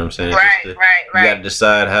something. You know what I'm saying? right. You got to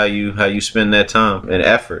decide how you spend that time and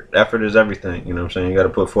effort. Effort is everything. You know what I'm saying? You got to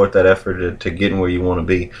put forth that effort to getting where you want to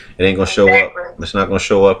be. It ain't gonna show up. It's not gonna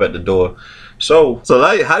show up at the door. So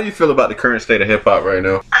how do you feel about the current state of hip hop right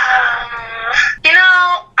now? You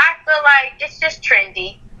know, I feel like it's just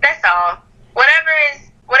trendy. That's all. Whatever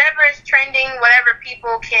is trending, whatever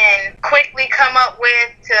people can quickly come up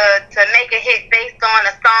with to make a hit based on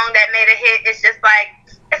a song that made a hit, it's just like,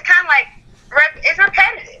 it's kind of like, it's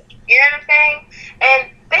repetitive. You know what I'm saying?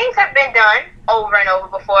 And things have been done over and over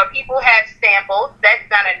before. People have sampled. That's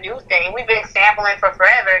not a new thing. We've been sampling for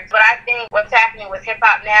forever. But I think what's happening with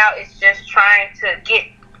hip-hop now is just trying to get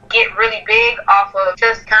really big off of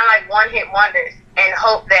just kind of like one-hit wonders and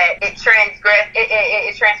hope that it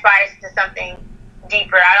transpires to something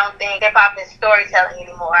deeper. I don't think hip-hop is storytelling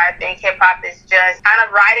anymore. I think hip-hop is just kind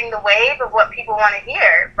of riding the wave of what people want to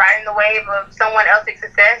hear, riding the wave of someone else's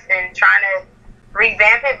success and trying to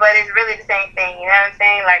revamp it, but it's really the same thing. You know what I'm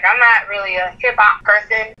saying? Like, I'm not really a hip-hop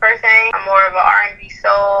person per se. I'm more of an R&B,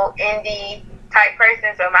 soul, indie type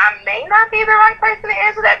person, so I may not be the right person to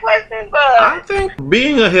answer that question, but I think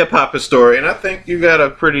being a hip-hop historian, I think you got a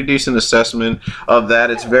pretty decent assessment of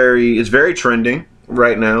that. It's very trending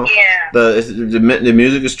right now. yeah. The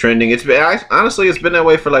music is trending. Honestly, it's been that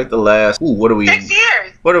way for like the last 6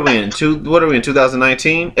 years. What are we in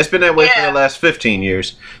 2019? It's been that way for the last 15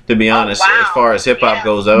 years, to be honest, wow. as far as hip hop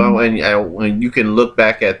goes. And when you can look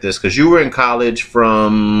back at this, because you were in college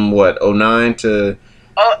from what, 09 to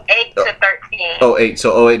 08 to 13. 08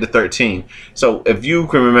 to 13. So if you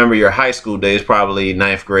can remember your high school days, probably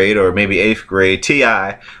 9th grade or maybe 8th grade,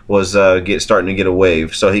 T.I. was starting to get a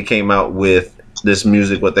wave. So he came out with this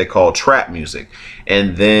music, what they call trap music,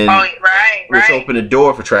 and then which opened the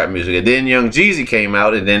door for trap music. And then Young Jeezy came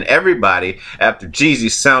out, and then everybody after Jeezy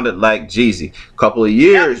sounded like Jeezy. Couple of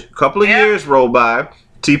years roll by.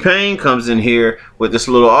 T-Pain comes in here with this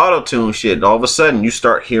little auto-tune shit, and all of a sudden you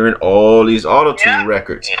start hearing all these auto-tune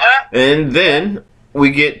records. And then we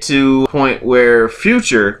get to a point where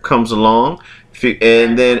Future comes along,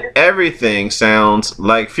 and then everything sounds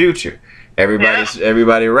like Future.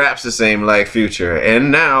 Everybody raps the same like Future.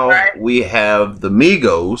 And now we have the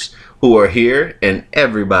Migos who are here, and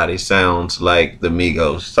everybody sounds like the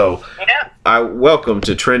Migos. So I welcome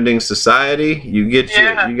to trending society. You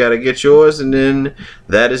got to get yours, and then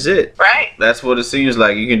that is it. Right. That's what it seems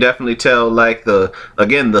like. You can definitely tell, like, the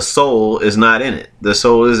soul is not in it. The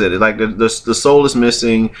soul is it. Like the soul is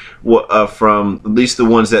missing from at least the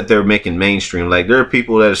ones that they're making mainstream. Like, there are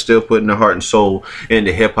people that are still putting their heart and soul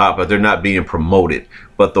into hip hop, but they're not being promoted.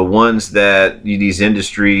 But the ones that these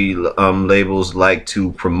industry labels like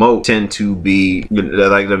to promote tend to be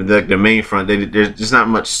like the main front. There's just not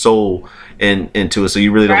much soul into it, so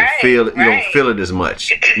you really don't feel it. You don't feel it as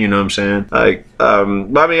much. You know what I'm saying? Like, I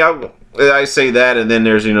mean, I say that, and then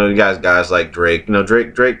there's guys like Drake.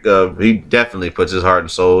 Drake he definitely puts his heart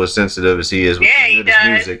and soul, as sensitive as he is with his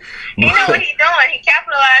music. You know what he's doing? He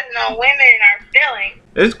capitalizing on women and our feelings.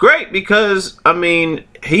 It's great because, I mean,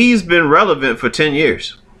 he's been relevant for 10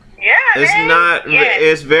 years. Yeah,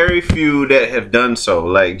 It's very few that have done so.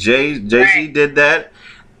 Like Jay-Z did that.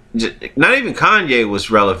 Not even Kanye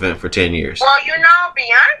was relevant for 10 years. Well,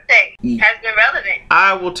 Beyonce has been relevant.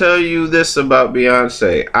 I will tell you this about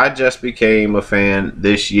Beyonce. I just became a fan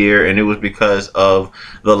this year, and it was because of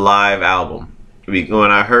the live album.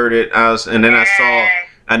 When I heard it, I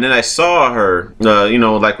saw her,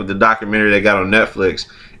 like with the documentary they got on Netflix.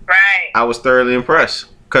 Right. I was thoroughly impressed.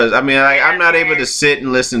 Because, I mean, I'm not able to sit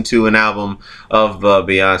and listen to an album of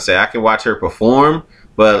Beyonce. I can watch her perform,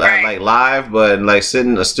 but like live, but like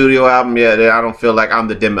sitting a studio album, I don't feel like I'm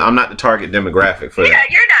not the target demographic for that. Yeah,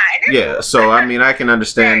 you're not. Yeah, so I mean, I can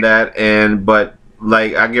understand that, but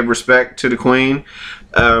like, I give respect to the Queen.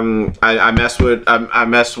 I mess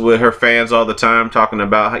with her fans all the time, talking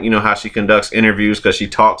about how she conducts interviews, because she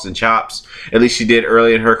talks and chops. At least she did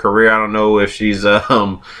early in her career. I don't know if she's a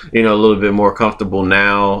little bit more comfortable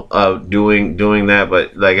now doing that.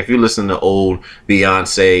 But like, if you listen to old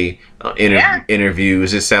Beyonce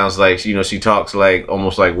interviews. It sounds like she talks like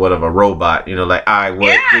almost like what of a robot. Like I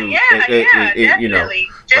would do. Definitely.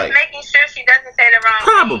 Just like, making sure she doesn't say the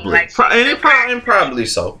wrong thing. Like probably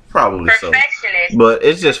so. Perfectionist. But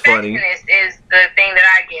it's just funny. Perfectionist is the thing that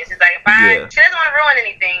I guess. It's like she doesn't want to ruin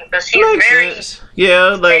anything, so she's very sense.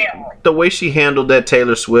 Yeah, like the way she handled that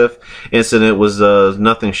Taylor Swift incident was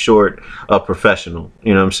nothing short of professional.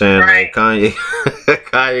 You know what I'm saying? Right. Like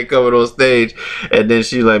Kanye coming on stage, and then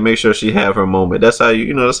she like make sure she have her moment. That's how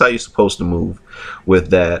that's how you're supposed to move with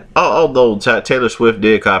that. Although Taylor Swift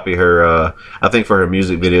did copy her, I think for her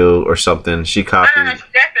music video or something, she copied. No, she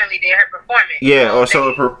definitely did her performance. Yeah, or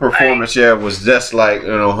so her performance, was just like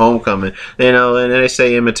Homecoming. And they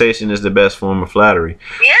say imitation is the best form of flattery.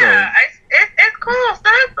 Yeah, so, it's cool. So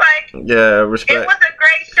it's like respect. It was a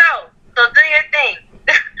great show. So do your thing.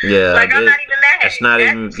 Yeah, like I'm not even mad. It's not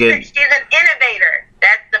even good. She's an innovator.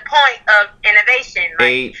 That's the point of innovation.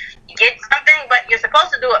 Like, you get something, but you're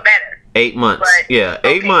supposed to do it better. 8 months. But,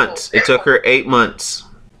 8 months. Cool. It took her 8 months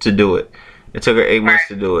to do it. It took her 8 months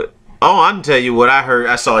to do it. Oh, I can tell you what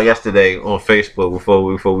I saw yesterday on Facebook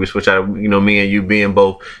before we switch out. Me and you being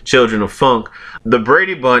both children of funk. The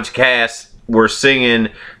Brady Bunch cast were singing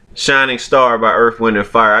 "Shining Star" by Earth, Wind and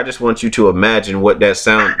Fire. I just want you to imagine what that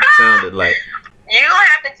sounded like. You're gonna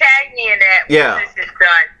have to tag me in that when this is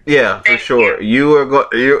done. Yeah, for sure. You are going.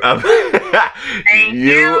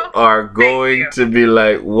 You are going to be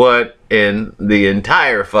like, what in the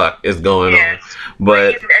entire fuck is going on?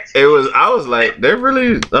 But I was like,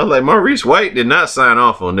 Maurice White did not sign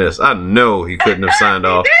off on this. I know he couldn't have signed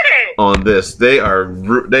off on this. They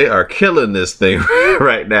are killing this thing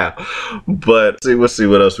right now. But let's see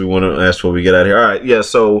what else we want to ask before we get out of here. All right, yeah.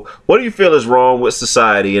 So, what do you feel is wrong with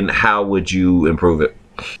society, and how would you improve it?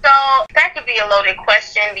 So that could be a loaded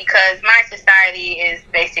question because my society is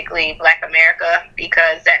basically Black America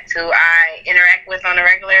because that's who I interact with on a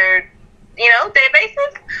regular, day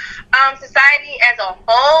basis. Society as a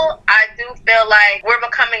whole, I do feel like we're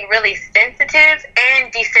becoming really sensitive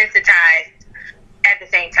and desensitized at the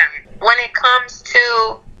same time. When it comes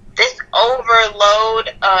to this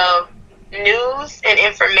overload of news and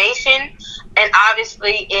information, and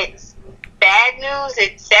obviously it's bad news,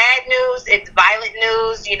 it's sad news, it's violent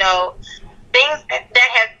news, things that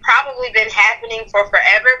have probably been happening for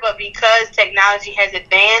forever, but because technology has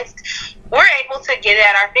advanced, we're able to get it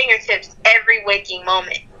at our fingertips every waking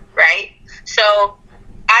moment, right? So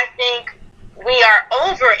I think we are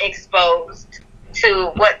overexposed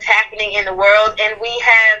to what's happening in the world, and we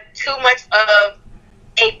have too much of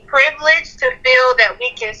a privilege to feel that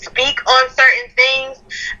we can speak on certain things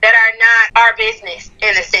that are not our business in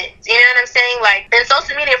a sense. You know what I'm saying? Like, and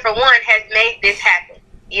social media for one has made this happen.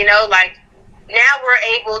 Like now we're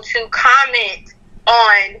able to comment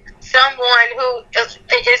on someone who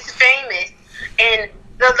is famous and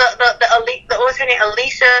what's her name?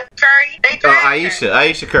 Alicia Curry. They dragged her.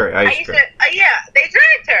 Aisha Curry. They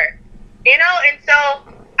dragged her. And so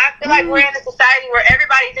I feel like we're in a society where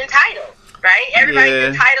everybody's entitled. Right?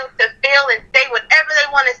 Everybody's entitled to feel and say whatever they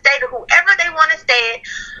want to say to whoever they want to say it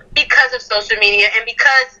because of social media and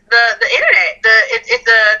because the internet.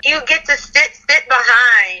 You get to sit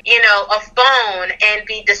behind a phone and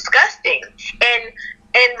be disgusting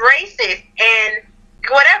and racist and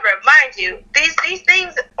whatever. Mind you, these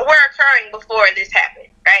things were occurring before this happened.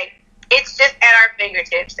 Right? It's just at our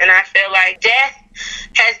fingertips, and I feel like death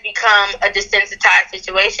has become a desensitized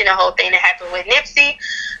situation. The whole thing that happened with Nipsey,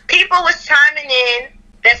 people was chiming in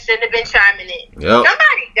that shouldn't have been chiming in. Yep.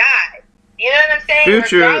 Somebody died. You know what I'm saying?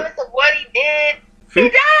 Regardless of what he did, he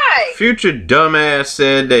died. Future dumbass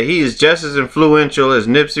said that he is just as influential as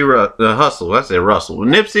Nipsey Hussle. I said Russell.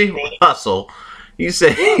 Nipsey Hussle. He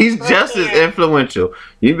said he's just as influential.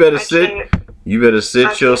 You better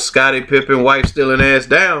sit your Scottie Pippen wife stealing ass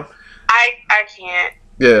down. I can't.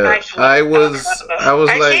 Yeah, I was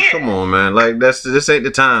like, come on, man, like this ain't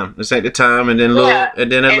the time. This ain't the time. And then that is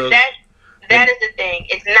the thing.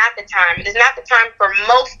 It's not the time. It's not the time for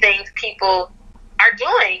most things people are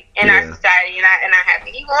doing in our society. And I have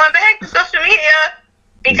to keep going back to social media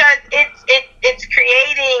because it's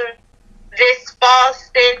creating this false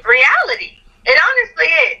sense of reality. It honestly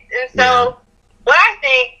is. And so what I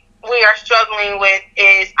think we are struggling with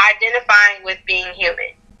is identifying with being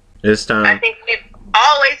human. It's time. I think we've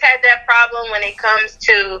always had that problem when it comes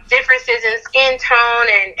to differences in skin tone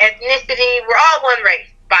and ethnicity. We're all one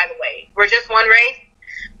race, by the way. We're just one race.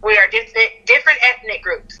 We are different ethnic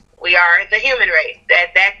groups. We are the human race.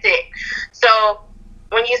 That's it. So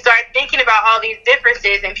when you start thinking about all these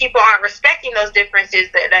differences and people aren't respecting those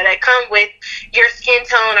differences that come with your skin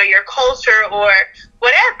tone or your culture or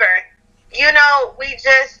whatever, we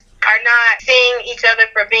just are not seeing each other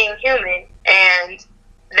for being human. And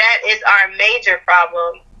that is our major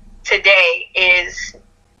problem today, is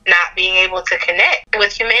not being able to connect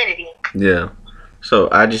with humanity. Yeah. So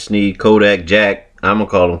I just need Kodak Jack. I'm gonna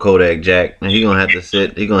call him Kodak Jack, and he gonna have to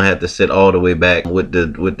sit. He gonna have to sit all the way back with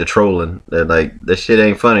the trolling. That like that shit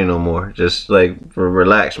ain't funny no more. Just like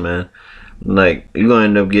relax, man. Like you gonna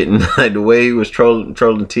end up getting like the way he was trolling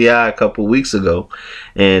T.I. a couple weeks ago,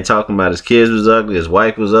 and talking about his kids was ugly, his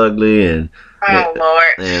wife was ugly, and oh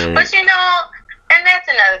Lord. But you know, and that's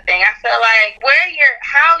another thing. I feel like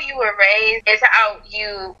how you were raised is how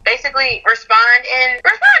you basically respond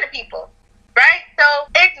to people. Right?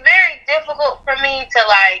 So it's very difficult for me to,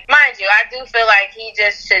 like, mind you, I do feel like he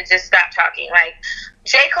should stop talking. Like,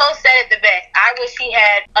 J. Cole said it the best. I wish he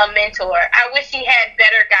had a mentor. I wish he had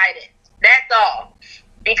better guidance. That's all.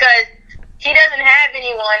 Because he doesn't have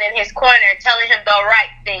anyone in his corner telling him the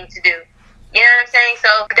right thing to do. You know what I'm saying?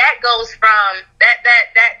 So that goes from,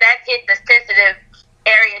 that hit the sensitive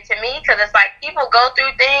area to me, because it's like people go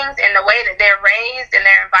through things in the way that they're raised in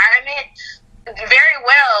their environment very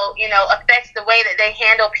well, you know, affects the way that they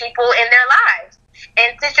handle people in their lives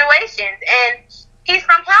and situations. And he's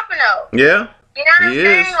from Pompano. Yeah. You know what I'm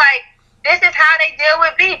saying? Like, this is how they deal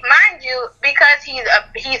with beef. Mind you, because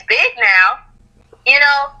he's big now, you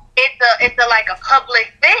know, it's like a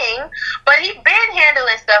public thing, but he's been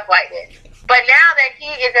handling stuff like this. But now that he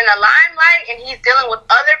is in the limelight and he's dealing with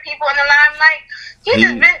other people in the limelight,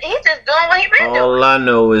 he's just doing what he's been doing. All I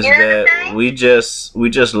know is that we just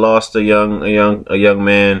lost a young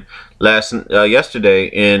man yesterday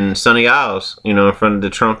in Sunny Isles, you know, in front of the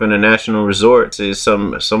Trump International Resort. It's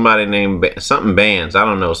somebody named something Bands. I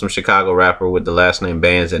don't know, some Chicago rapper with the last name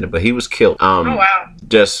Bands in it, but he was killed. Oh wow!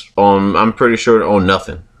 Just on, I'm pretty sure on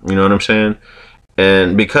nothing. You know what I'm saying?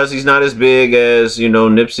 And because he's not as big as, you know,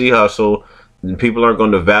 Nipsey Hussle, people aren't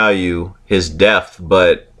going to value his death,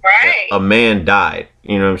 but a man died.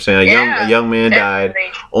 You know what I'm saying? A young man died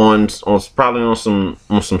on probably on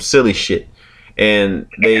some silly shit. And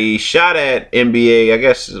they shot at NBA, I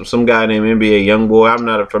guess some guy named NBA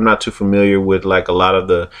Youngboy. I'm not too familiar with like a lot of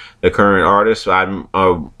the current artists. I'm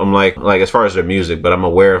like as far as their music, but I'm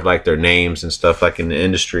aware of like their names and stuff like in the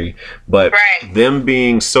industry. But them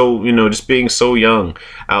being so, you know, just being so young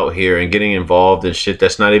out here and getting involved in shit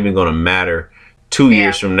that's not even going to matter 2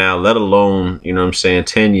 years from now, let alone, you know what I'm saying,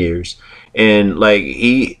 10 years. And like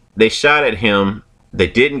they shot at him, they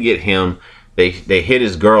didn't get him, they hit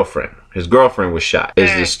his girlfriend. His girlfriend was shot,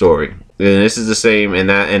 is the story. And this is the same, and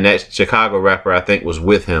that Chicago rapper, I think, was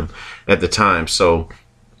with him at the time. So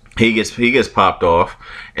he gets popped off,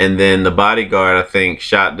 and then the bodyguard, I think,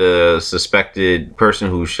 shot the suspected person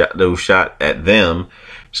who shot at them.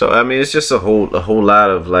 So I mean, it's just a whole lot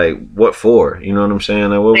of like, what for? You know what I'm saying?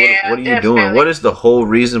 Like, what are you doing? What is the whole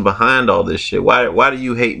reason behind all this shit? Why do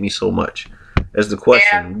you hate me so much? That's the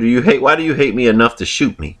question. Why do you hate me enough to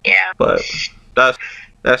shoot me? Yeah. But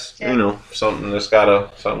that's you know, something that's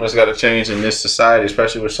gotta change in this society,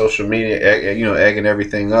 especially with social media, you know, egging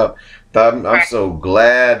everything up. I'm so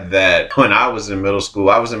glad that when I was in middle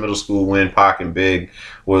school when Pac and Big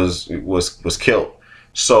was killed.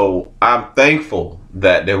 So I'm thankful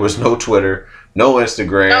that there was no Twitter, no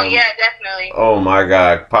Instagram. Oh yeah, definitely. Oh my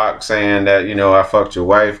God, Pac saying that, you know, I fucked your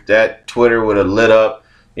wife. That Twitter would have lit up.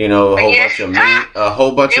 You know, a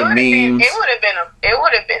whole bunch of memes. It would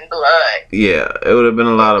have been blood. Yeah, it would have been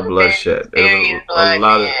a lot of bloodshed. A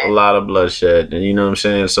lot of bloodshed, and you know what I'm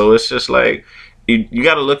saying. So it's just like you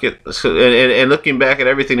got to look at and looking back at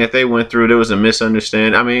everything that they went through. There was a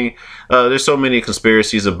misunderstanding. I mean, there's so many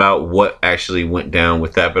conspiracies about what actually went down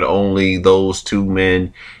with that, but only those two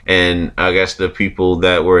men and I guess the people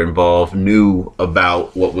that were involved knew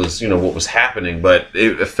about what was happening. But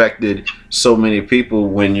it affected so many people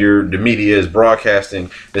when the media is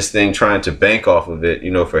broadcasting this thing, trying to bank off of it,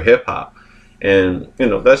 you know, for hip hop. And you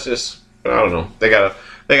know, that's just, I don't know. They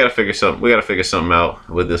gotta figure something. We gotta figure something out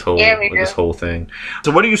with this whole this whole thing.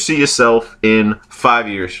 So, what do you see yourself in 5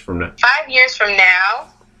 years from now? 5 years from now,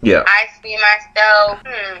 yeah, I see myself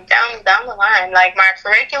down the line. Like, my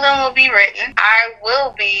curriculum will be written. I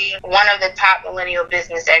will be one of the top millennial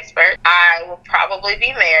business experts. I will probably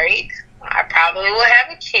be married. I probably will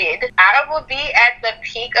have a kid. I will be at the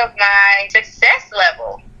peak of my success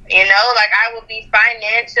level. You know, like, I will be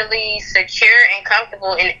financially secure and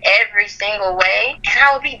comfortable in every single way. And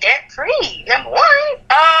I will be debt-free, number one.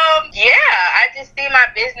 I just see my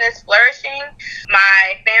business flourishing.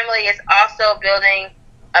 My family is also building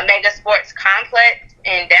a mega sports complex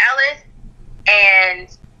in Dallas. And,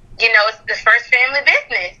 you know, it's the first family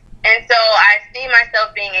business. And so I see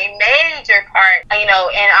myself being a major part, you know,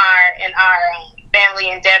 in our family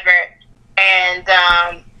lovely endeavor, and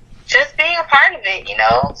just being a part of it, you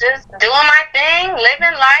know, just doing my thing,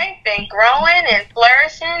 living life and growing and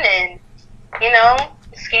flourishing and, you know,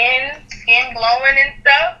 skin glowing and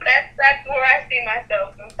stuff. That's where I see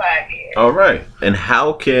myself in 5 years. All right. And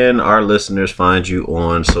how can our listeners find you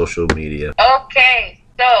on social media? Okay.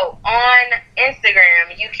 So on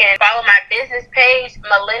Instagram, you can follow my business page,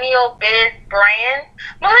 Millennial Biz Brand.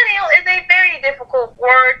 Millennial is a very difficult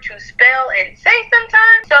word to spell and say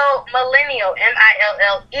sometimes. So Millennial,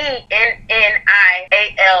 MILLENNIAL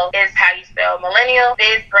is how you spell Millennial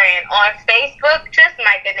Biz Brand. On Facebook, just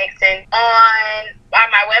Micah Nixon. On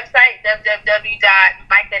my website,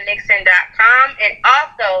 www.micah.nixon.com. And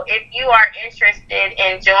also, if you are interested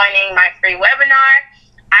in joining my free webinar,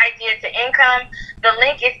 Idea to Income, the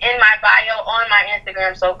link is in my bio on my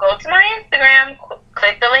Instagram. So go to my Instagram,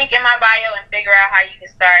 click the link in my bio, and figure out how you can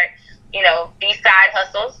start, you know, these side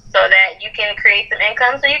hustles so that you can create some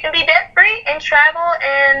income so you can be debt free and travel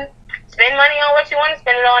and spend money on what you want to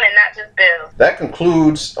spend it on and not just bills. That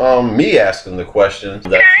concludes me asking the questions.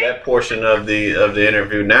 That portion of the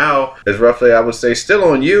interview now is roughly, I would say, still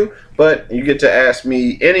on you, but you get to ask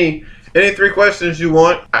me any 3 questions you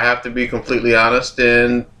want. I have to be completely honest,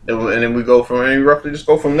 and then we go from, and roughly just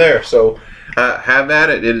go from there. So have at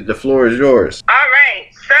it. The floor is yours. All right,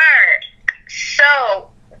 sir.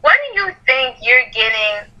 So what do you think you're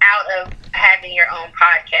getting out of having your own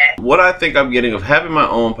podcast? What I think I'm getting of having my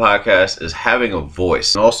own podcast is having a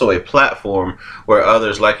voice, and also a platform where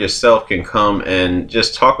others like yourself can come and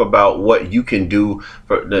just talk about what you can do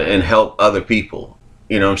and help other people.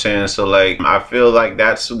 You know what I'm saying? So like, I feel like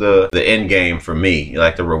that's the end game for me.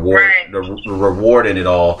 Like the reward, right. the reward in it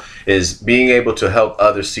all is being able to help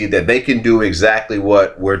others see that they can do exactly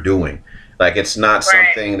what we're doing. Like it's not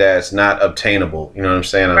right. something that's not obtainable. You know what I'm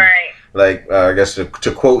saying? Right. Like I guess to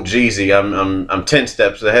quote Jeezy, I'm 10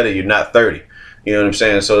 steps ahead of you, not 30. You know what I'm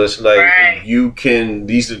saying? So it's like right. you can,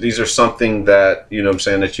 these are something that, you know what I'm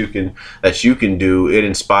saying, that you can do. It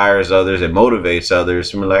inspires others, it motivates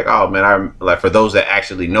others. And be like, oh man, I'm like, for those that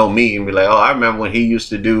actually know me and be like, oh, I remember when he used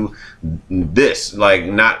to do this, like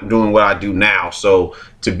not doing what I do now. So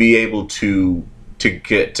to be able to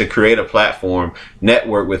create a platform,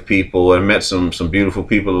 network with people, and met some beautiful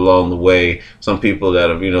people along the way. Some people that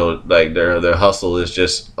have, you know, like their hustle is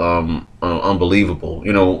just unbelievable.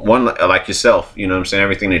 You know, one like yourself. You know what I'm saying?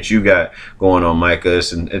 Everything that you got going on, Micah,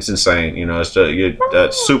 it's insane. You know,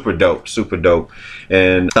 you're super dope,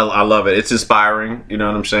 and I love it. It's inspiring. You know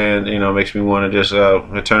what I'm saying? You know, it makes me want to just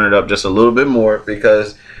turn it up just a little bit more,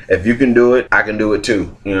 because if you can do it, I can do it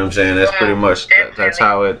too. You know what I'm saying? That's pretty much that's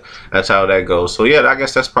how that goes. So yeah, I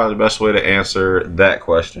guess that's probably the best way to answer that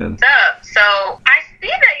question. So I see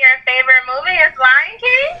that your favorite movie is Lion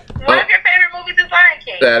King. One of your favorite movies is Lion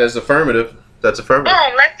King. That is affirmative. That's affirmative.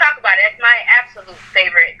 Boom, let's talk about it. It's my absolute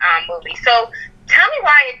favorite movie. So tell me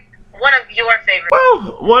why it's one of your favorite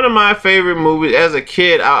movies. Well, one of my favorite movies as a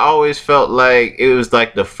kid, I always felt like it was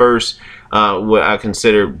like the first what I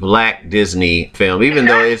consider black Disney film, even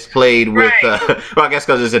though it's played with, right. well, I guess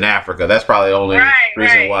because it's in Africa. That's probably the only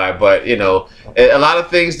reason why. But, you know, a lot of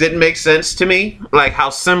things didn't make sense to me. Like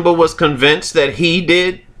how Simba was convinced that he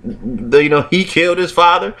did, you know, he killed his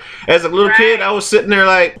father. As a little kid, I was sitting there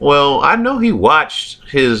like, well, I know he watched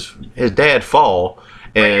his dad fall.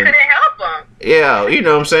 And you couldn't help him. Yeah, you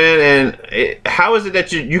know what I'm saying? And how is it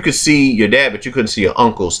that you could see your dad, but you couldn't see your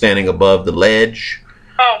uncle standing above the ledge?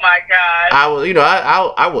 Oh my God! I will, you know,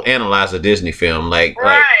 I will analyze a Disney film like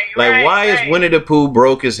why is Winnie the Pooh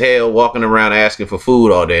broke as hell walking around asking for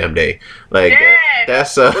food all damn day? Like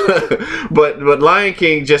that's but Lion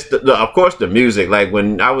King, just of course the music. Like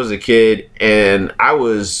when I was a kid and I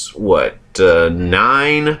was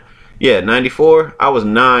 9. Yeah, 94. I was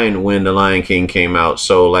 9 when The Lion King came out.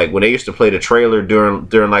 So like when they used to play the trailer during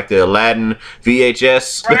like the Aladdin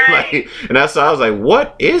VHS, like, and that's I was like,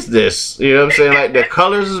 what is this? You know what I'm saying? Like the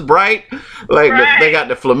colors is bright. Like they got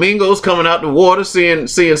the flamingos coming out the water, seeing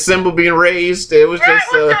Simba being raised. It was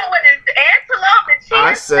just. What's up with his antelope and cheetah?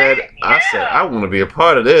 I said I want to be a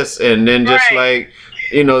part of this, and then just like.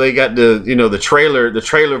 You know, they got the trailer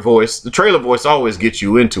voice. The trailer voice always gets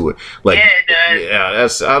you into it. Like, yeah, it does. Yeah,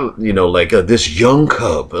 that's like this young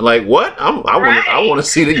cub. Like, what? I want to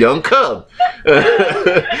see the young cub.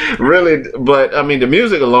 Really, but I mean, the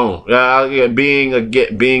music alone.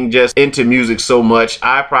 Being just into music so much,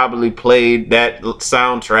 I probably played that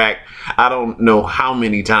soundtrack. I don't know how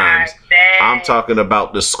many times. I'm talking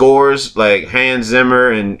about the scores, like Hans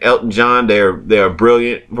Zimmer and Elton John. They're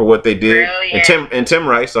brilliant for what they did, and Tim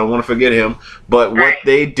Rice. I don't want to forget him. But what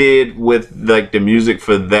they did with like the music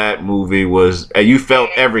for that movie was, you felt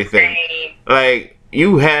everything. Like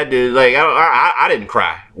you had to like. I didn't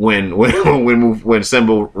cry when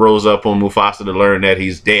Simba rose up on Mufasa to learn that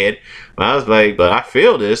he's dead. I was like, but I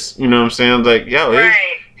feel this. You know what I'm saying? I was like, yo,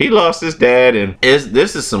 he lost his dad, and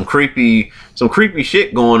this is some creepy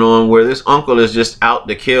shit going on where this uncle is just out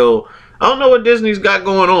to kill. I don't know what Disney's got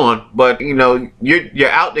going on, but you know, you're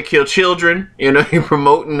out to kill children. You know, you're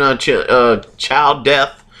promoting child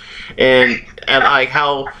death, and like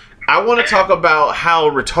how. I want to talk about how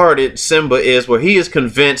retarded Simba is, where he is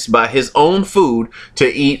convinced by his own food to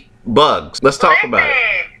eat bugs. Let's talk about it.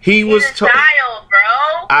 He was a child,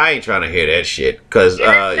 bro. I ain't trying to hear that shit, because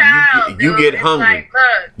you get hungry. Like,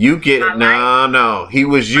 look, you get no. He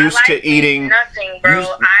was used to eating nothing, bro.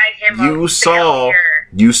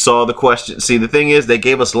 You saw the question. See, the thing is, they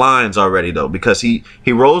gave us lines already though, because he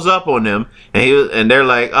rose up on them, and they're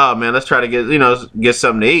like, oh man, let's try to get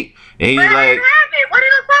something to eat, and he's like, what are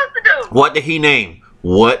you supposed to do? What did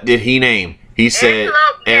he name? He said,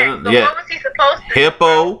 antelope. So what was he supposed to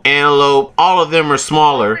hippo, do, antelope, all of them are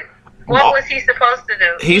smaller. What was he supposed to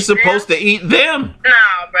do? He's supposed to eat them. No,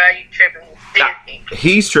 bro, you tripping. Disney.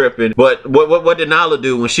 He's tripping. But what did Nala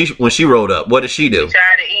do when she rode up? What did she do? She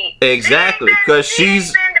tried to eat. Exactly, because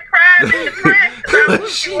she's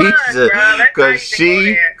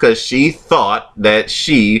because she thought that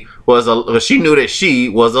she knew that she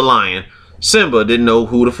was a lion. Simba didn't know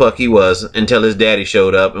who the fuck he was until his daddy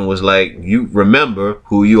showed up and was like, "You remember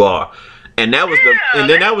who you are." And that was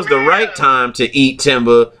the right time to eat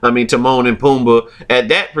Timon and Pumbaa at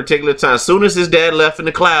that particular time. As soon as his dad left in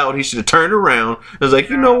the cloud, he should have turned around and was like,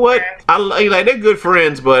 you know what? They're good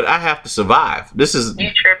friends, but I have to survive. This is you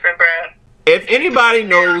tripping, bro. If anybody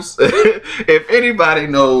knows,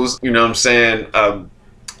 you know what I'm saying,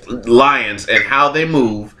 lions and how they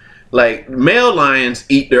move, like male lions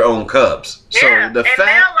eat their own cubs. Yeah, so male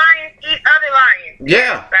lions eat other lions.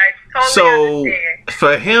 Yeah. Totally so understand.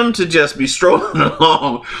 For him to just be strolling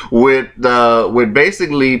along with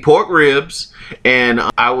basically pork ribs and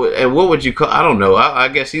what would you call? I don't know. I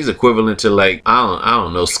guess he's equivalent to like I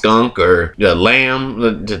don't know, skunk or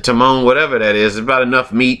lamb, Timon, whatever that is. About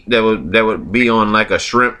enough meat that would be on like a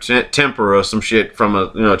shrimp tempura or some shit from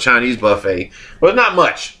a Chinese buffet. But not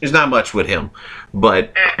much. It's not much with him.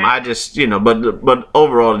 But I just but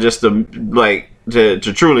overall, just to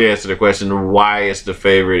truly answer the question of why it's the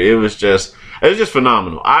favorite, it was just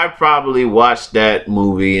phenomenal. I probably watched that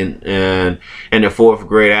movie in the fourth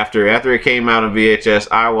grade after it came out on VHS.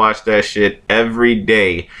 I watched that shit every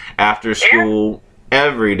day after school.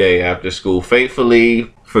 Every day after school,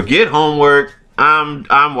 faithfully. Forget homework.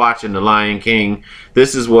 I'm watching The Lion King.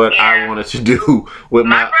 This is what I wanted to do with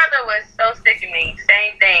my brother was so sick of me.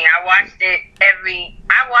 Same thing. I watched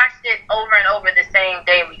it over and over the same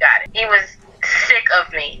day we got it. He was sick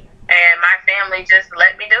of me, and my family just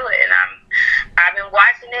let me do it, and I've been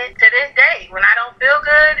watching it to this day. When I don't feel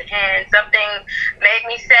good and something made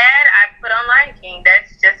me sad, I put on Lion King.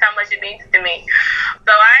 That's just how much it means to me.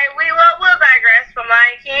 So we'll digress from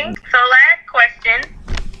Lion King. So last question.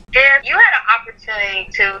 If you had an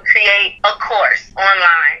opportunity to create a course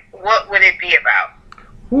online, what would it be about?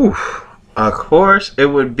 A course? It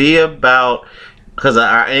would be about, because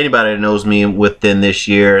anybody that knows me within this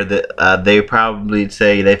year, that they probably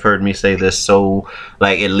say, they've heard me say this so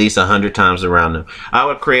like at least 100 times around them. I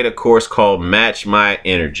would create a course called Match My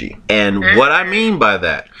Energy. And what I mean by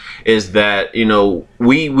that is that,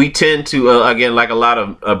 we tend to, again, like a lot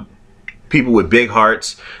of people with big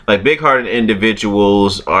hearts, like big-hearted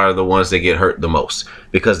individuals are the ones that get hurt the most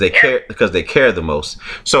because they care the most.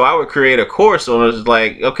 So I would create a course on it,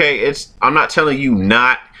 like, okay, I'm not telling you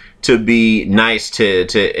not to be nice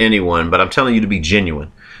to anyone, but I'm telling you to be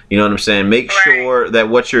genuine. You know what I'm saying? Make sure that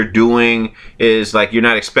what you're doing is like you're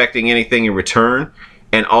not expecting anything in return.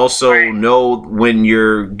 And also know when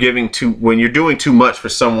you're doing too much for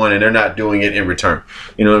someone and they're not doing it in return.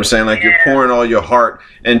 You know what I'm saying? Like you're pouring all your heart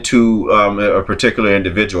into a particular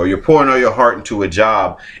individual. You're pouring all your heart into a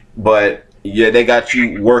job, but they got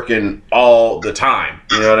you working all the time.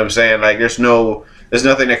 You know what I'm saying? Like there's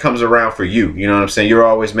nothing that comes around for you. You know what I'm saying? You're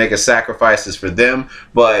always making sacrifices for them,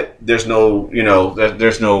 but there's no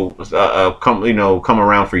come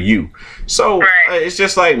around for you. So it's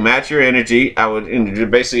just like match your energy. I would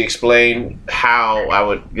basically explain how I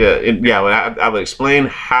would explain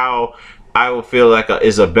how I would feel like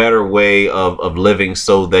is a better way of living,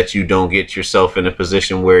 so that you don't get yourself in a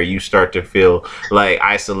position where you start to feel like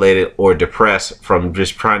isolated or depressed from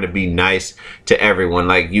just trying to be nice to everyone.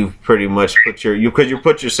 Like you pretty much put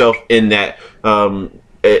yourself in that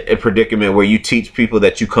a predicament where you teach people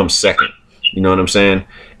that you come second. You know what I'm saying?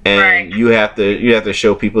 And you have to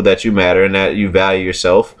show people that you matter and that you value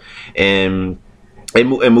yourself. And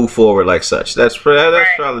and move forward like such. That's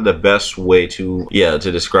probably the best way to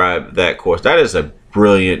describe that course. That's a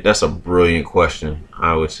brilliant question,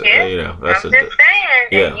 I would say. Yeah, I'm just saying,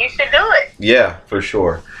 and you should do it. Yeah, for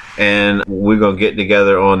sure. And we're gonna get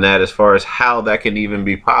together on that as far as how that can even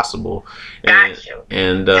be possible. Got you.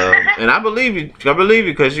 And I believe you.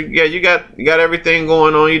 Because you got everything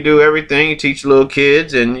going on. You do everything. You teach little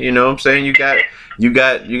kids, and you know what I'm saying, you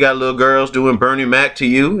got little girls doing Bernie Mac to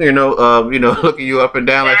you. Looking you up and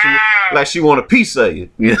down like she want a piece of you.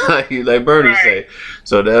 Like Bernie say.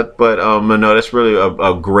 So that's really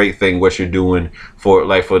a great thing what you're doing for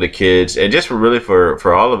the kids, and just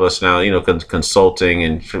for all of us now. Consulting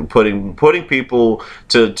and putting people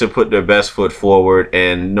to put their best foot forward,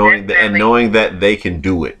 and knowing that they can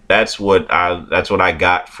do it. That's what I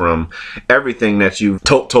got from everything that you've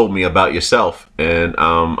told me about yourself, and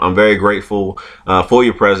I'm very grateful for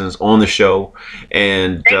your presence on the show.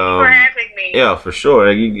 And thank you for having me. Yeah, for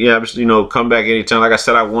sure. Come back anytime. Like I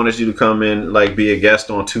said, I wanted you to come in, like, be a guest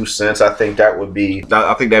on 2 Cents. I think that'd be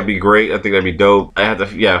great. I think that'd be dope. I have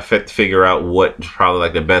to figure out what probably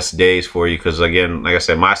like the best days for you, because again, like I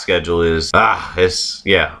said, my schedule is I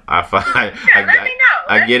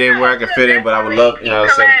get in where I can fit in, but I would love,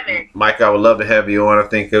 Mike, I would love to have you on. I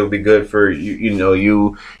think it would be good for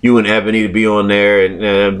you and Ebony to be on there, and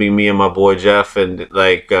it'd be me and my boy Jeff, and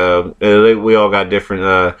we all got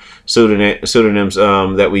different pseudonyms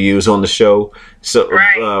that we use on the show. So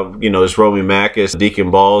it's Romy Mac, it's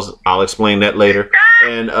Deacon Balls. I'll explain that later.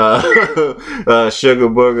 And Sugar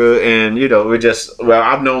Booger, and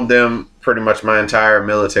I've known them pretty much my entire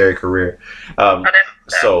military career.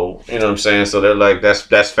 So you know what I'm saying. So they're like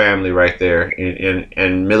that's family right there.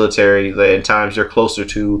 And military, at times you're closer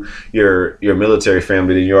to your military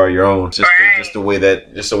family than you are your own. Just the way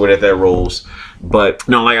that rolls. But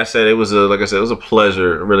no, like I said, it was a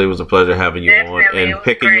pleasure. It really was a pleasure having you on and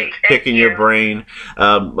picking your brain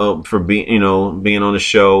for being on the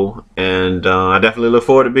show. And I definitely look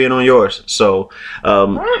forward to being on yours. So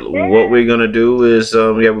what we're gonna do is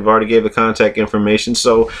we've already gave the contact information.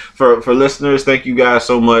 So for listeners, thank you guys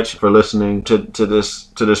so much for listening to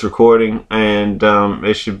this recording, and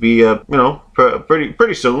it should be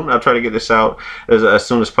pretty soon. I'll try to get this out as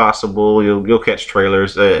soon as possible. You'll catch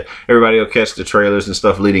trailers. Everybody will catch the trailers and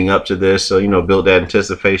stuff leading up to this, so build that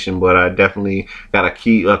anticipation. But I definitely got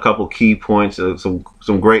a couple key points,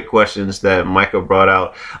 some great questions that Micah brought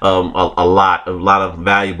out, a lot of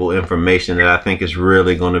valuable information that I think is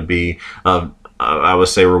really going to be I would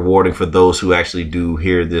say rewarding for those who actually do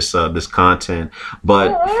hear this content. But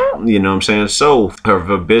you know what I'm saying? So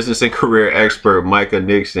for business and career expert Micah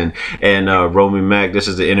Nixon and Romy Mac, this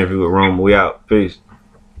is the interview with Rome. We out. Peace.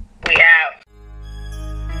 We out.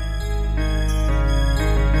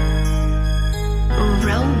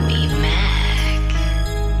 Romy Mac.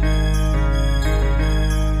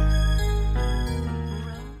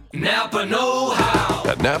 Napa know-how.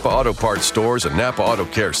 At Napa Auto Parts stores and Napa Auto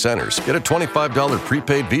Care Centers, get a $25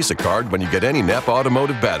 prepaid Visa card when you get any Napa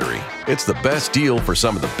Automotive battery. It's the best deal for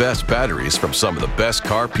some of the best batteries from some of the best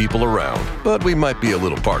car people around. But we might be a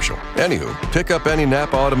little partial. Anywho, pick up any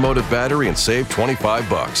Napa Automotive battery and save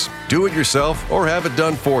 $25. Do it yourself or have it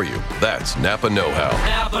done for you. That's Napa know-how.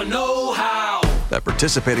 Napa know-how. At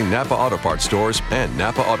participating Napa Auto Parts stores and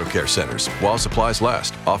Napa Auto Care Centers while supplies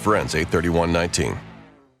last. Offer ends 8/31/19.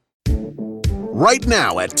 Right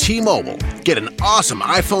now at T-Mobile, get an awesome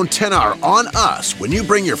iPhone XR on us when you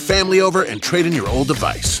bring your family over and trade in your old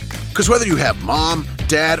device. Because whether you have mom,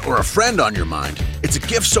 dad, or a friend on your mind, it's a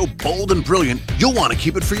gift so bold and brilliant, you'll want to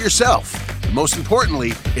keep it for yourself. And most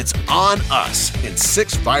importantly, it's on us in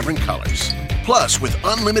 6 vibrant colors. Plus, with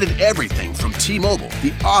unlimited everything from T-Mobile,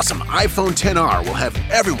 the awesome iPhone XR will have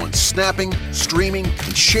everyone snapping, streaming,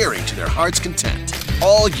 and sharing to their heart's content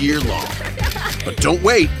all year long. But don't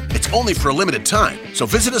wait, it's only for a limited time. So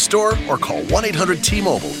visit a store or call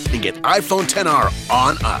 1-800-T-Mobile and get iPhone XR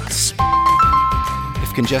on us.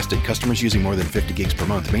 If congested, customers using more than 50 gigs per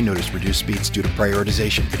month may notice reduced speeds due to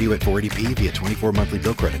prioritization. Video at 480p via 24 monthly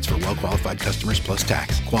bill credits for well-qualified customers plus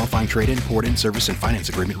tax. Qualifying trade-in, port-in, service, and finance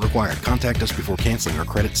agreement required. Contact us before canceling or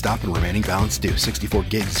credit stop and remaining balance due. 64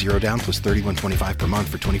 gigs, 0 down plus $31.25 per month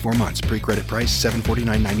for 24 months. Pre-credit price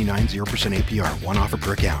 $749.99, 0% APR. One offer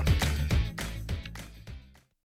per account.